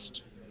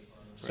vast.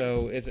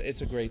 So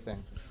it's a great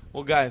thing.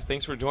 Well, guys,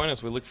 thanks for joining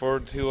us. We look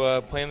forward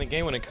to playing the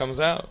game when it comes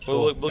out.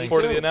 Cool. We'll look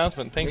forward to the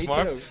announcement. Thanks, Me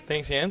Mark. too.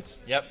 Thanks, Jens.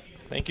 Yep.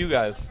 Thank you,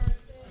 guys.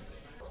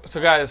 So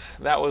guys,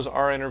 that was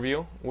our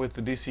interview with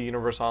the DC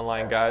Universe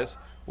Online guys.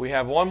 We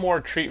have one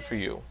more treat for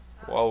you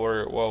while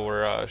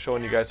we're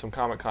showing you guys some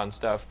Comic-Con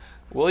stuff.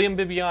 William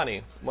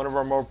Bibbiani, one of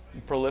our more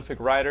prolific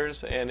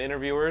writers and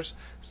interviewers,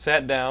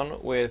 sat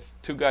down with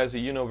two guys that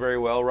you know very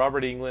well,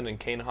 Robert Englund and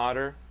Kane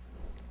Hodder.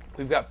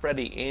 We've got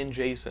Freddie and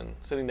Jason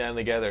sitting down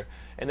together,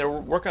 and they're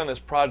working on this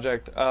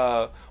project.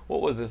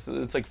 What was this?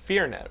 It's like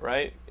FearNet,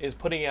 right? Is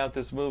putting out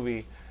this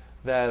movie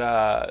that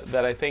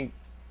I think.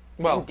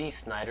 Well, didn't D.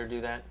 Snyder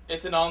do that?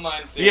 It's an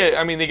online series. yeah,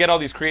 I mean they get all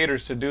these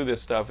creators to do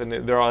this stuff, and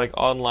they're all like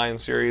online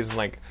series, and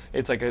like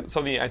it's like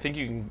something I think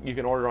you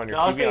can order on your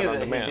No, I was TV thinking on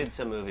that demand. he did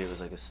some movie. It was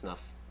like a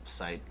snuff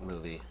site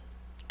movie.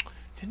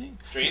 Didn't he?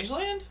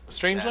 Strangeland?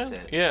 Strangeland? That's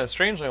it. Yeah,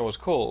 Strangeland was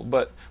cool,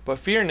 but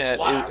FearNet,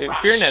 Wow.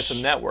 FearNet's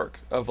a network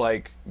of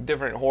like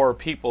different horror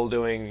people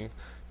doing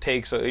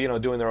takes,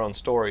 doing their own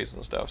stories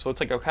and stuff. So it's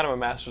like a kind of a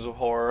Masters of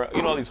Horror,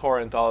 all these horror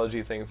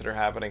anthology things that are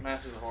happening.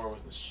 Masters of Horror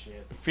was the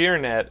shit.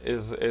 FearNet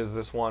is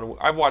this one.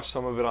 I've watched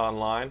some of it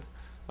online.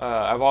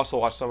 I've also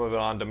watched some of it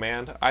on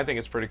demand. I think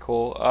it's pretty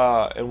cool.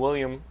 And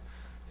William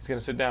is going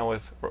to sit down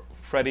with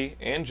Freddie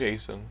and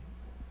Jason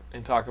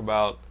and talk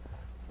about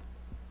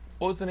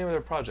what was the name of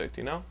their project.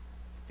 Do you know?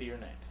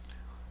 FearNet.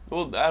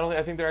 Well,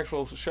 I think their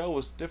actual show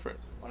was different.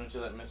 Why don't you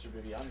let Mr.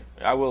 Bibbiani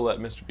say? I will let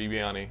Mr.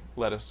 Bibbiani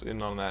let us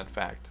in on that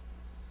fact.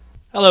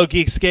 Hello,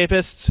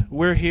 Geekscapists.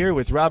 We're here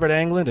with Robert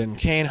Englund and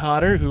Kane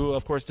Hodder, who,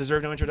 of course,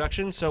 deserve no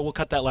introduction, so we'll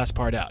cut that last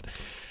part out.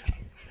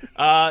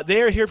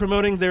 They are here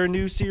promoting their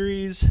new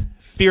series,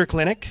 Fear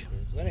Clinic.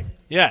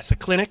 Yes, a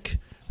clinic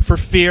for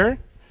fear.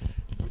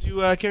 Would you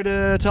care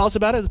to tell us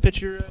about it?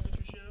 Pitch your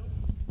show?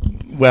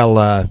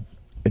 Well,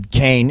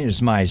 Kane is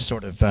my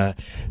sort of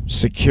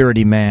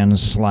security man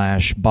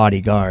 /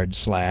 bodyguard /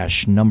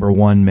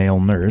 #1 male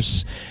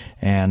nurse.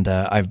 And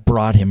I've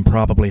brought him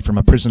probably from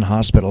a prison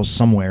hospital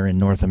somewhere in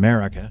North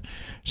America,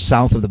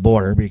 south of the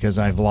border, because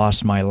I've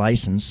lost my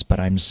license,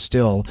 but I'm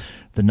still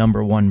the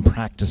 #1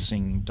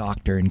 practicing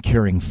doctor in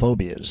curing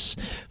phobias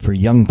for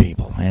young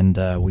people. And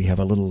we have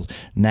a little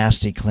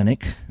nasty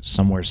clinic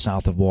somewhere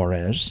south of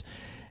Juarez,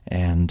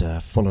 and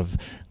full of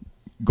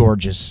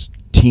gorgeous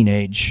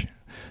teenage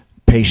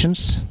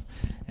patients.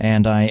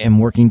 And I am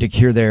working to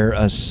cure their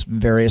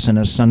various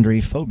and sundry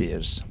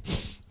phobias.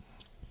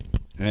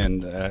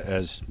 And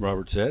as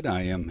Robert said,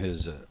 I am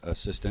his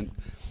assistant.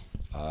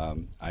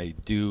 I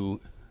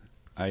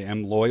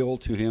am loyal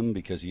to him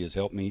because he has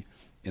helped me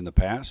in the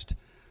past,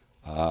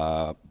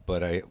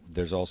 but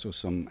there's also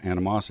some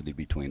animosity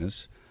between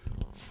us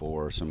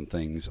for some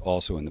things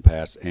also in the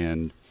past.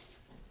 And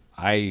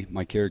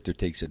my character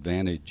takes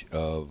advantage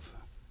of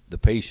the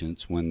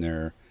patients when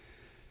they're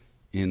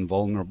in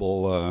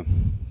vulnerable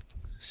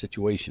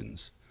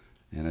situations,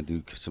 and I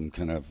do some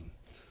kind of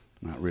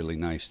not really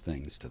nice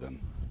things to them.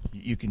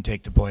 You can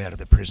take the boy out of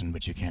the prison,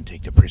 but you can't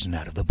take the prison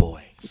out of the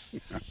boy.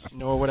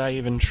 Nor would I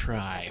even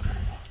try.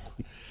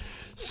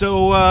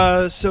 So,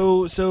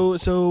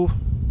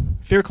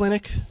 Fear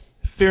Clinic,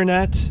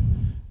 FearNet.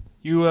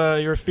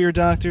 You're a fear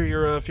doctor.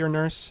 You're a fear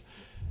nurse.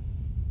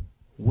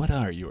 What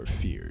are your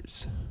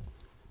fears?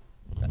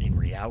 In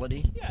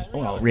reality? Yeah.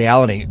 Well,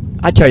 reality.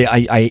 I tell you,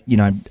 I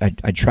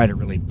try to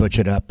really butch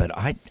it up, but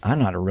I'm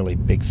not a really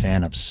big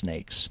fan of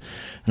snakes,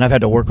 and I've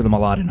had to work with them a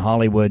lot in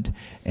Hollywood,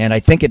 and I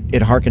think it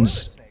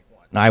harkens.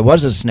 I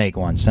was a snake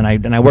once, and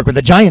I worked with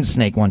a giant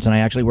snake once, and I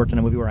actually worked in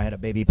a movie where I had a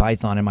baby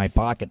python in my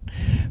pocket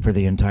for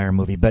the entire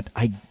movie. But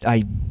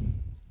I'll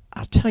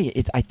tell you,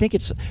 I think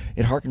it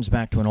harkens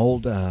back to an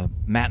old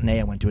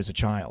matinee I went to as a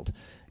child,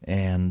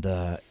 and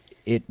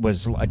it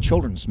was a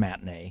children's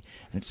matinee,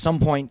 and at some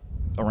point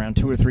around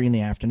 2 or 3 in the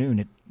afternoon,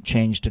 it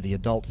changed to the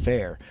adult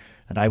fare,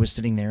 and I was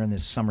sitting there in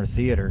this summer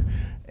theater,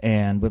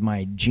 and with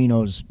my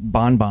Geno's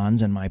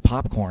bonbons and my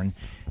popcorn,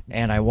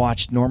 and I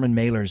watched Norman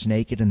Mailer's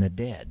Naked and the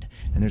Dead.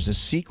 And there's a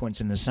sequence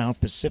in the South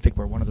Pacific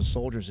where one of the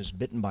soldiers is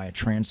bitten by a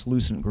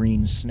translucent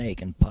green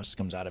snake, and pus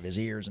comes out of his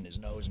ears and his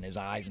nose and his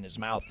eyes and his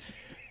mouth.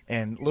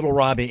 And little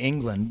Robbie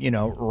England,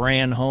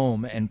 ran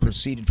home and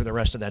proceeded for the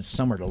rest of that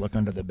summer to look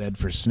under the bed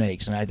for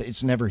snakes. And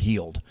it's never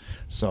healed.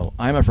 So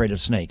I'm afraid of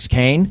snakes.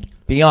 Kane,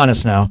 be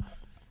honest now.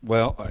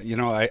 Well,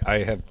 I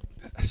have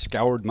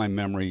scoured my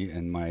memory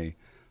and my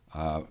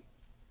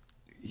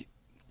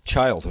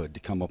childhood to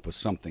come up with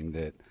something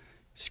that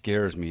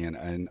scares me.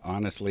 And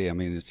honestly, I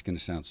mean, it's going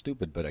to sound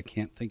stupid, but I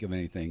can't think of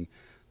anything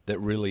that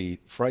really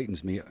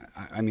frightens me.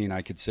 I mean,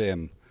 I could say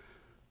I'm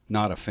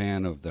not a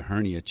fan of the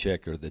hernia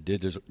check or the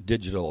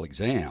digital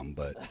exam,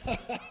 but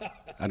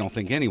I don't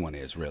think anyone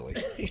is really.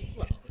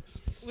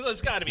 Well,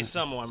 there's got to be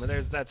someone, but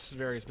that's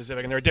very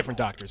specific, and there are different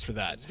doctors for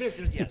that.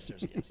 Yes.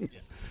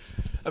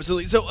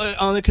 Absolutely. So,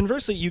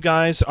 conversely, you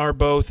guys are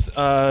both 2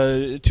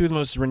 of the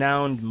most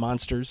renowned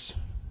monsters,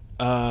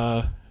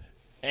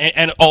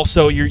 and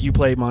also you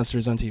play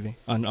monsters on TV,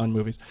 on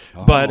movies.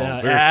 Oh, but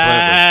very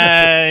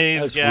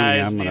clever. these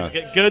guys, these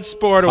good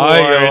sport awards.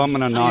 I'm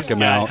going to knock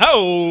him out.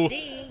 Ho!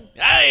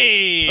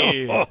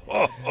 Hey!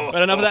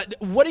 But enough of that.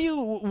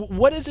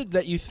 What is it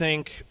that you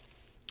think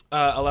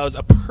allows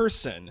a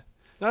person,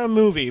 not a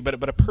movie, but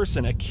a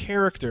person, a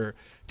character,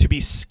 to be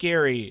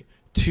scary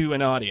to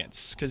an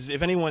audience? Because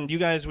if anyone, you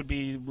guys would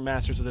be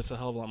masters of this a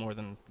hell of a lot more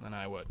than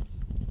I would.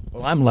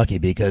 Well, I'm lucky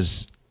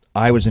because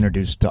I was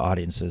introduced to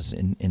audiences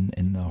in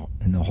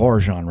the horror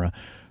genre,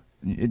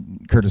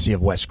 courtesy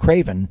of Wes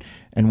Craven,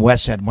 and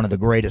Wes had one of the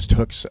greatest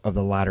hooks of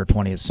the latter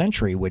 20th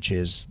century, which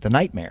is the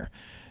nightmare.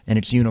 And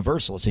it's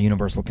universal. It's a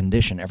universal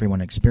condition.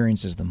 Everyone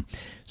experiences them.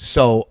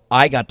 So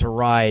I got to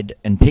ride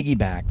and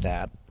piggyback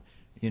that,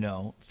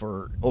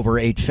 for over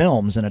 8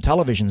 films and a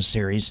television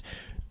series,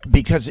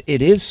 because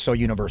it is so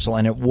universal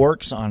and it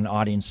works on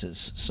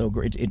audiences so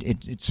great.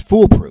 It's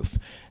foolproof.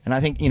 And I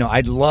think,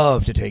 I'd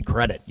love to take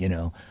credit,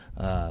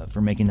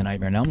 for making the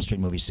Nightmare on Elm Street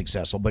movie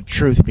successful. But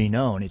truth be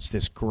known, it's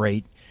this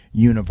great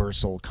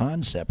universal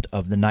concept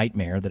of the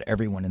nightmare that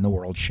everyone in the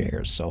world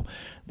shares. So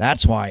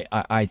that's why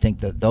I think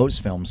that those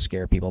films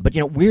scare people. But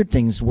weird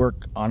things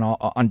work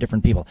on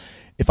different people.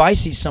 If I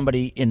see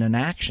somebody in an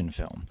action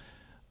film,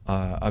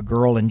 a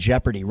girl in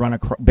jeopardy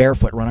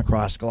barefoot run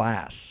across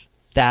glass,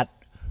 that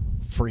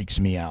freaks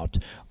me out.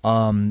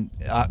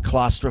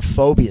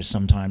 Claustrophobia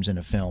sometimes in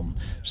a film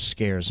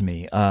scares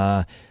me.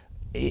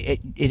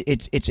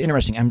 It's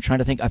interesting. I'm trying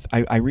to think.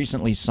 I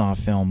recently saw a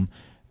film,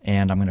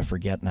 and I'm going to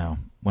forget now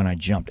when I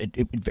jumped.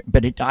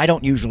 I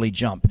don't usually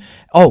jump.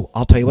 Oh,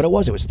 I'll tell you what it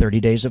was. It was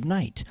 30 Days of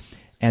Night,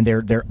 and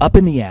they're up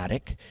in the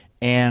attic,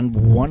 And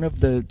one of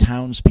the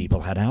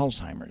townspeople had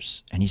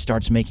Alzheimer's, and he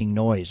starts making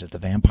noise as the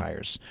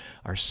vampires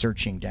are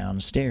searching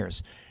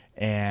downstairs.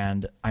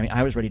 And I mean,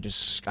 I was ready to,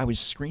 I was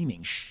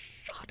screaming,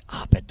 shut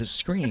up at the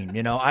screen.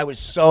 You know, I was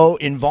so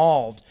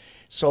involved.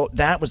 So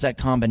that was that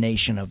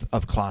combination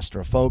of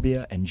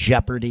claustrophobia and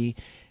jeopardy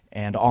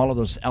and all of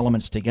those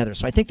elements together.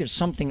 So I think there's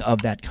something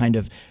of that kind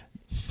of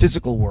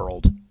physical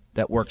world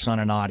that works on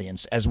an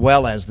audience, as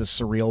well as the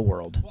surreal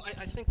world. Well,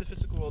 I think the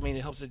physical world, I mean,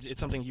 it helps. It's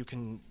something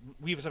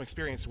we have some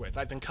experience with.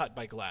 I've been cut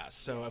by glass,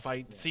 so if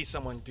I see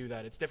someone do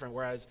that, it's different.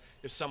 Whereas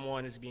if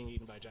someone is being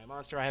eaten by a giant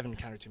monster, I haven't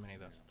encountered too many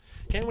of those.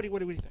 Kane, what do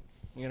you think?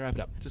 We're gonna wrap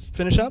it up. Just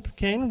finish up,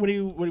 Kane. What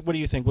do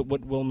you think?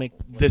 What will make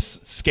this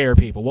scare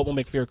people? What will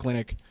make Fear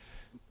Clinic?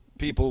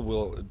 People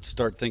will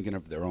start thinking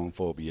of their own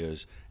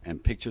phobias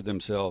and picture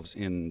themselves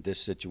in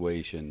this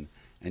situation,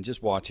 and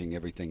just watching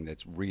everything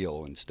that's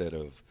real instead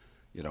of,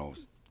 you know,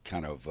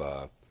 kind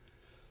of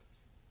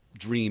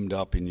dreamed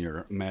up in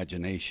your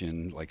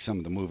imagination. Like some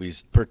of the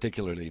movies,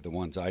 particularly the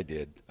ones I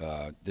did,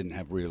 didn't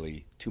have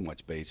really too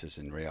much basis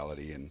in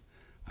reality, and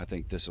I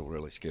think this will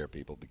really scare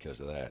people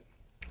because of that.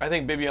 I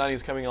think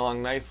Bibiani's coming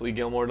along nicely,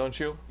 Gilmore, don't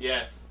you?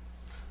 Yes.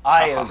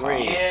 I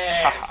agree.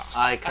 Yes.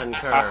 I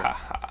concur.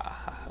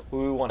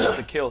 We wanted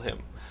to kill him.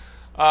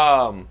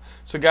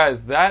 So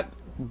guys, that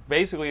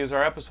basically is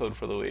our episode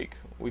for the week.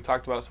 We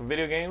talked about some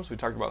video games, we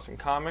talked about some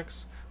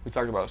comics, we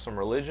talked about some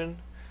religion,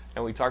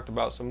 and we talked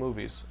about some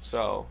movies.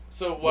 So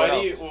why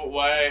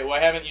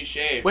haven't you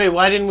shaved? Wait,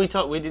 why didn't we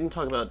talk? We didn't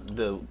talk about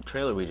the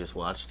trailer we just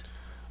watched.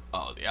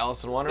 Oh, the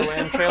Alice in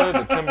Wonderland trailer,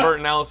 the Tim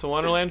Burton Alice in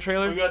Wonderland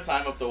trailer. We got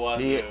time up the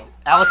wazoo. The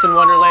Alice in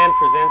Wonderland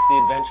presents the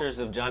adventures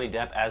of Johnny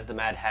Depp as the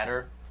Mad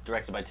Hatter,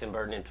 directed by Tim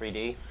Burton in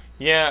 3D.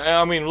 Yeah,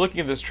 I mean,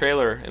 looking at this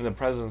trailer in the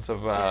presence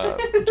of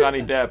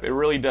Johnny Depp, it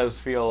really does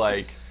feel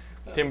like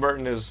Tim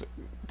Burton has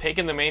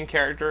taken the main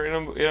character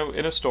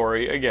in a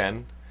story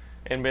again,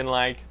 and been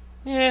like,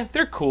 yeah,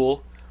 they're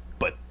cool,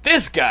 but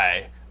this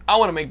guy, I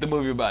want to make the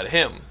movie about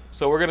him.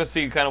 So we're gonna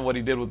see kind of what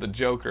he did with the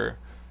Joker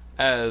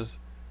as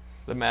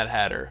the Mad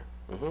Hatter.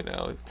 Mm-hmm. You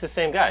know, It's the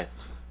same guy.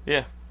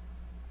 yeah.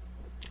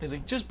 He's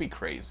like, just be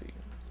crazy.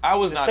 I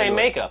was The not same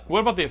into it. makeup. What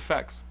about the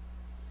effects?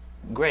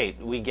 Great,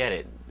 we get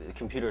it. The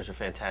computers are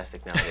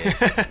fantastic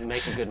nowadays.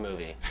 Make a good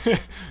movie.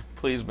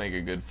 Please make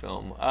a good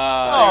film.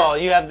 Oh,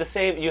 you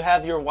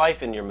have your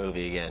wife in your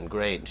movie again.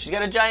 Great. She's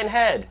got a giant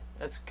head.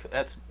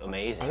 That's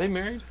amazing. Are they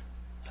married?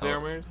 They are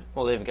married?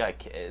 Well, they've got.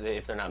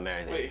 If they're not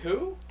married, Wait,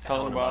 who?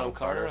 Helena Bonham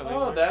Carter. Are they Oh,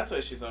 married? that's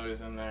why she's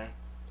always in there.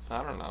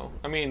 I don't know.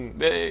 I mean,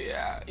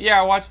 yeah,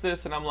 I watched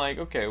this and I'm like,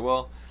 okay,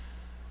 well,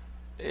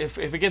 if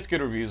it gets good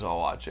reviews, I'll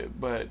watch it.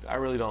 But I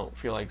really don't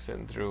feel like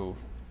sitting through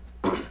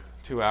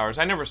 2 hours.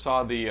 I never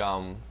saw the,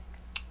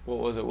 what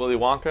was it, Willy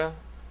Wonka?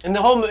 And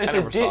the whole, I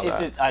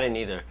I didn't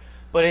either.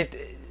 But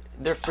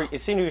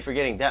it seemed to be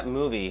forgetting that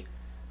movie,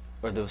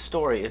 or the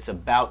story. It's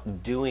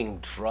about doing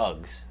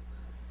drugs.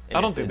 And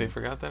I don't it's think a they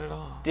forgot that at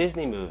all.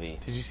 Disney movie.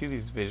 Did you see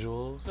these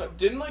visuals? So,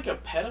 didn't like a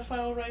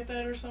pedophile write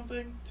that or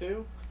something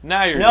too?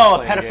 Now you're No,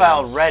 a just playing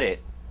pedophile games. read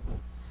it.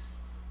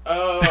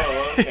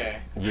 Oh, okay.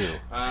 You.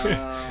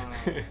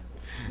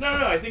 No.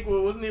 I think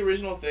wasn't the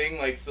original thing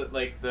like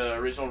the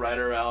original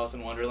writer of Alice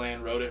in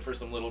Wonderland wrote it for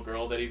some little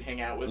girl that he'd hang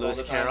out with Lewis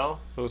all the time. Carroll.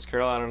 Lewis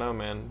Carroll, I don't know,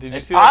 man. Did you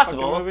It's see that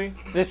possible. fucking movie?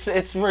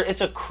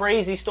 It's a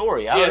crazy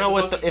story. I Yeah, don't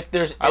know supposed- if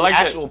there's I an like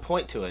that- actual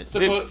point to it.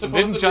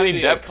 Didn't Johnny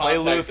the Depp play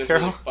context Lewis is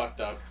Carroll? really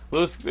fucked up.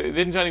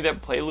 Didn't Johnny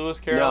Depp play Lewis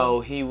Carroll?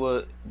 No, he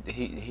was the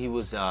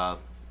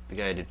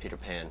guy who did Peter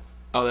Pan.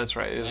 Oh, that's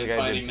right. It was the And guy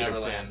who Finding did Peter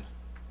Neverland. Pan.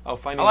 Oh,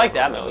 Finding I like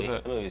that Neverland, movie. was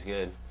it? That movie's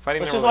good.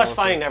 Finding Let's just Neverland watch was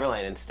Finding good.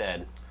 Neverland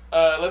instead.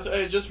 Let's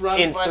just run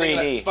In Finding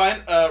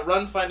 3D.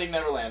 Run Finding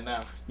Neverland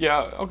now.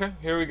 Yeah, okay,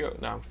 here we go.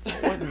 No,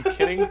 what, are you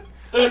kidding?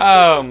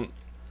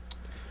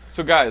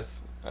 So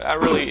guys,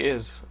 that really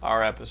is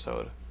our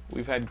episode.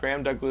 We've had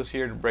Graham Douglas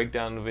here to break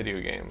down the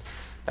video game.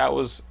 That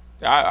was,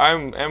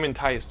 I'm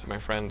enticed, my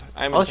friend.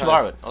 I'll let you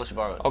borrow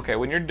it. Okay,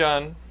 when you're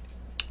done,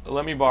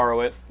 let me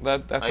borrow it.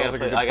 That sounds like a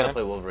good I gotta plan.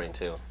 play Wolverine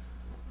too.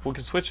 We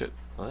can switch it.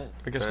 What?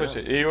 We can Fair switch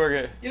enough. it. You are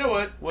good. You know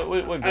what?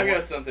 What I've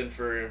got something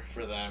for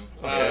them.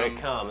 Here it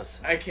comes.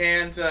 I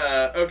can't.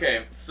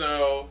 Okay,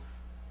 so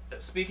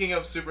speaking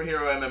of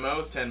superhero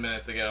MMOs, 10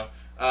 minutes ago,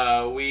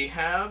 we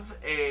have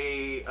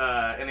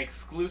an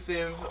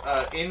exclusive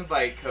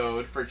invite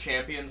code for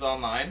Champions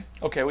Online.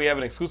 Okay, we have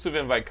an exclusive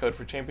invite code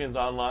for Champions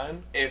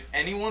Online. If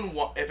anyone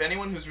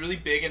who's really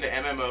big into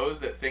MMOs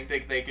that think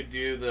they could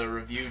do the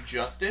review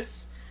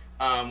justice,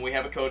 we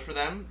have a code for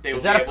them. They Is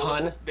will that be a able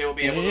pun? To, they will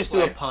be Did able you just to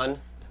play. do a pun?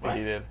 I think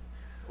he did.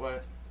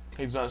 What?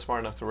 He's not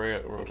smart enough to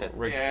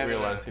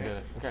realize he did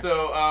it. Okay.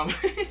 So,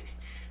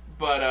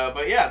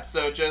 but yeah,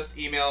 so just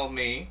email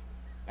me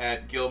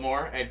at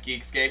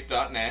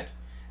gilmore@geekscape.net,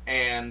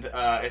 and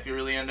if you're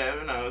really into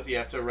MMOs, you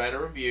have to write a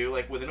review,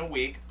 like within a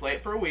week, play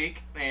it for a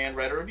week, and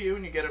write a review,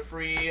 and you get a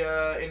free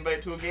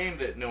invite to a game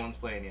that no one's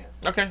playing yet.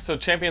 Okay, so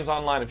Champions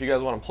Online, if you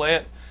guys want to play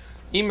it,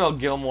 email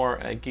Gilmore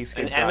at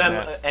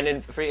geekscape.net. And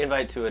a free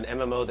invite to an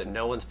MMO that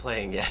no one's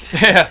playing yet.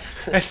 Yeah,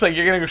 it's like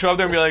you're gonna show up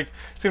there and be like,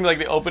 it's gonna be like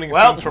the opening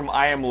scenes from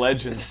I Am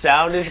Legend.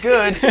 Sound is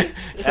good.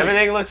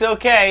 Everything looks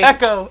okay.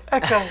 Echo.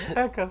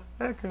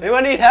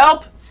 Anyone need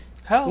help?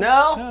 Help.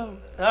 No?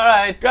 Help. All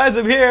right. Guys,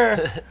 I'm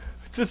here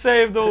to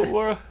save the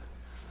world.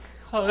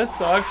 Oh, this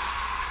sucks.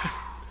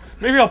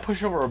 Maybe I'll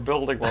push over a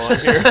building while I'm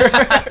here.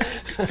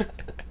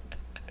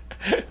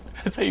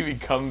 That's how you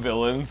become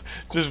villains.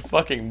 Just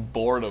fucking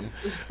boredom.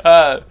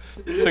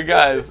 So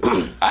guys,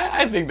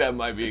 I think that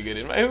might be a good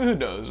invite. Who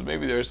knows?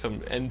 Maybe there's some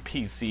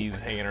NPCs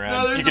hanging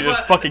around. You can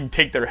just fucking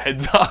take their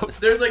heads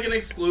off. There's like an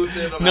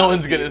exclusive amount No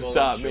one's of gonna people,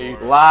 stop I'm me.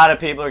 sure. A lot of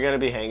people are going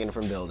to be hanging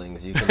from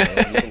buildings. You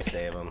can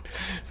save them.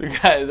 So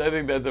guys, I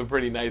think that's a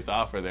pretty nice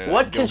offer there.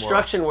 What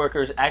construction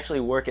workers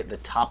actually work at the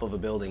top of a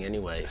building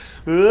anyway?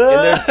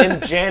 in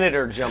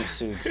janitor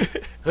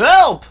jumpsuits.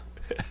 Help!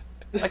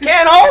 I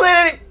can't hold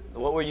it!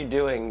 What were you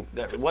doing?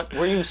 What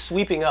were you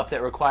sweeping up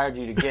that required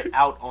you to get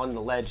out on the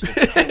ledge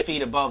that's 10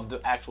 feet above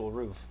the actual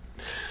roof?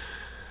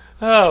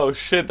 Oh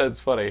shit, that's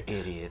funny.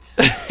 Idiots.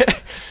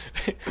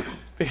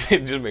 They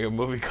should just make a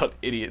movie called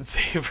Idiot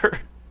Saver.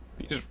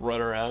 You just run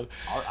around.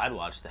 I'd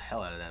watch the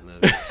hell out of that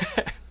movie.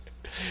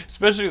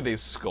 Especially if they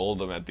scold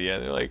them at the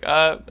end. They're like,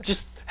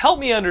 just help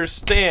me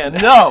understand.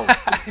 No!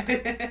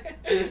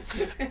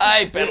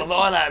 Ay,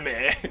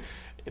 perdóname.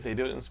 If they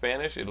do it in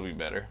Spanish, it'll be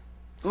better.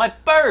 My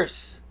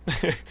purse!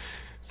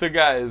 So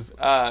guys,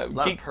 a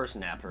lot of purse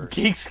nappers.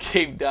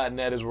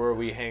 Geekscape.net is where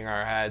we hang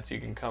our hats. You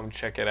can come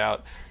check it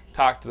out.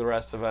 Talk to the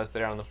rest of us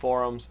there on the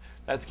forums.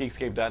 That's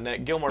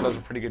Geekscape.net. Gilmore does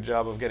a pretty good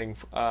job of getting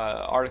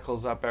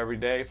articles up every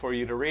day for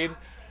you to read.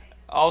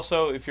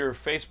 Also, if you're a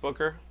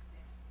Facebooker,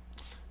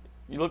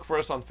 you look for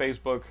us on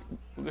Facebook,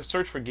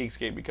 search for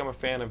Geekscape, become a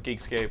fan of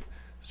Geekscape,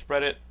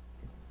 spread it,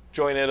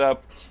 join it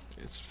up,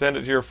 send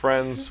it to your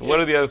friends.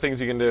 What are the other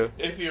things you can do?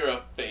 If you're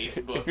a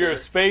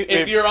Facebooker.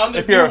 If you're on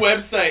this new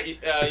website, you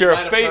might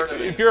have heard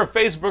of it. If you're a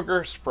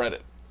Facebooker, spread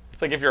it.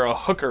 It's like if you're a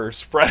hooker,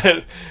 spread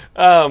it.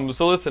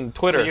 So listen,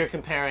 Twitter. So you're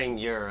comparing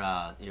your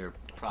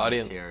product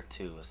Audience. here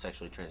to a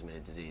sexually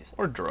transmitted disease.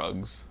 Or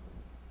drugs.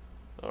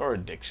 Or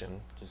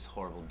addiction. Just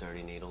horrible,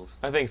 dirty needles.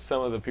 I think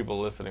some of the people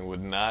listening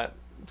would not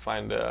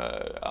find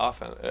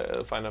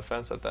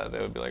offense at that. They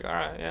would be like, all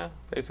right, yeah,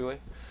 basically.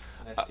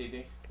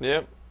 STD.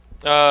 Yep.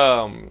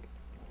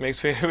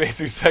 Makes me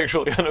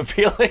sexually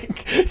unappealing.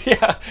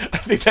 Yeah, I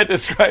think that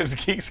describes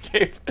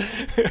Geekscape.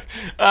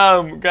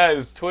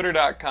 Guys,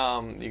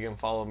 Twitter.com. You can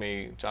follow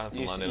me,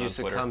 Jonathan London, on Twitter. You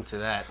succumbed to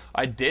that.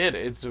 I did.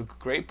 It's a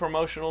great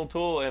promotional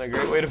tool and a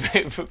great way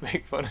to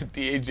make fun of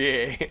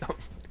DAJAM.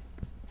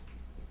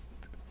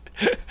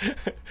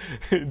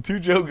 2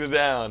 jokes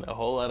down. A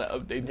whole lot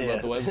of updates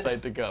about the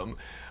website to come.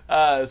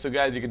 So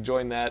guys, you can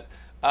join that.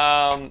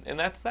 And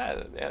that's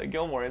that.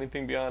 Gilmore,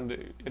 anything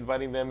beyond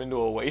inviting them into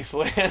a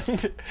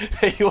wasteland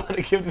that you want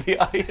to give to the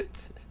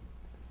audience?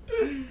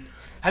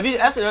 Have you?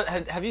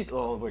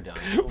 Well, we're done.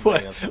 We'll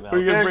bring up something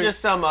else. There's just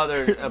some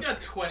other. We've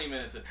got 20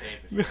 minutes of tape.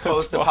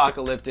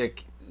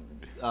 Post-apocalyptic.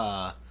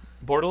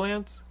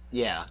 Borderlands?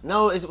 Yeah.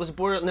 No, it was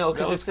Borderlands. No,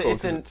 because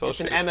it's an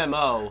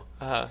MMO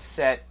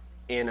set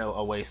in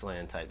a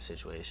wasteland type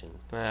situation.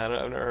 I've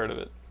never heard of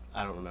it.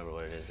 I don't remember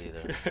what it is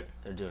either.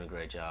 They're doing a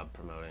great job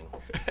promoting.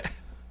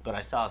 But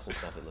I saw some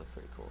stuff that looked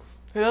pretty cool.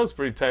 Hey, that looks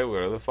pretty tight.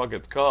 Whatever the fuck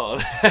it's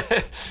called.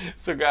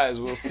 So guys,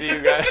 we'll see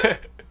you guys.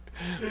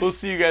 We'll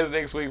see you guys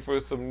next week for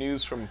some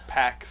news from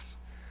PAX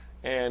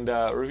and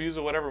reviews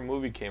of whatever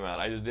movie came out.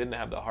 I just didn't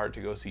have the heart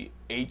to go see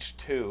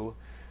H2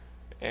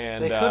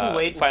 and they couldn't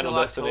wait Final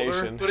until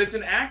Destination. October. But it's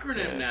an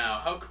acronym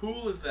now. How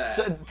cool is that?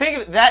 So think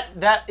of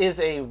it, that is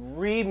a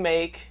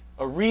remake,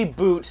 a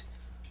reboot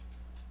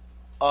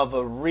of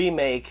a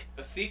remake.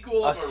 A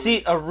sequel. A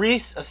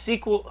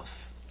sequel.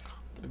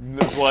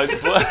 Blood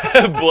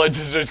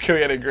just starts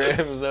coming out of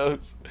Graham's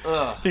nose.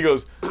 He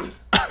goes.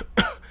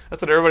 That's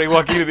what everybody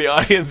walking into the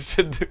audience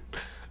should do.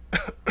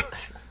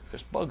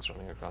 There's bugs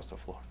running across the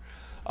floor.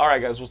 All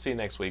right, guys. We'll see you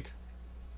next week.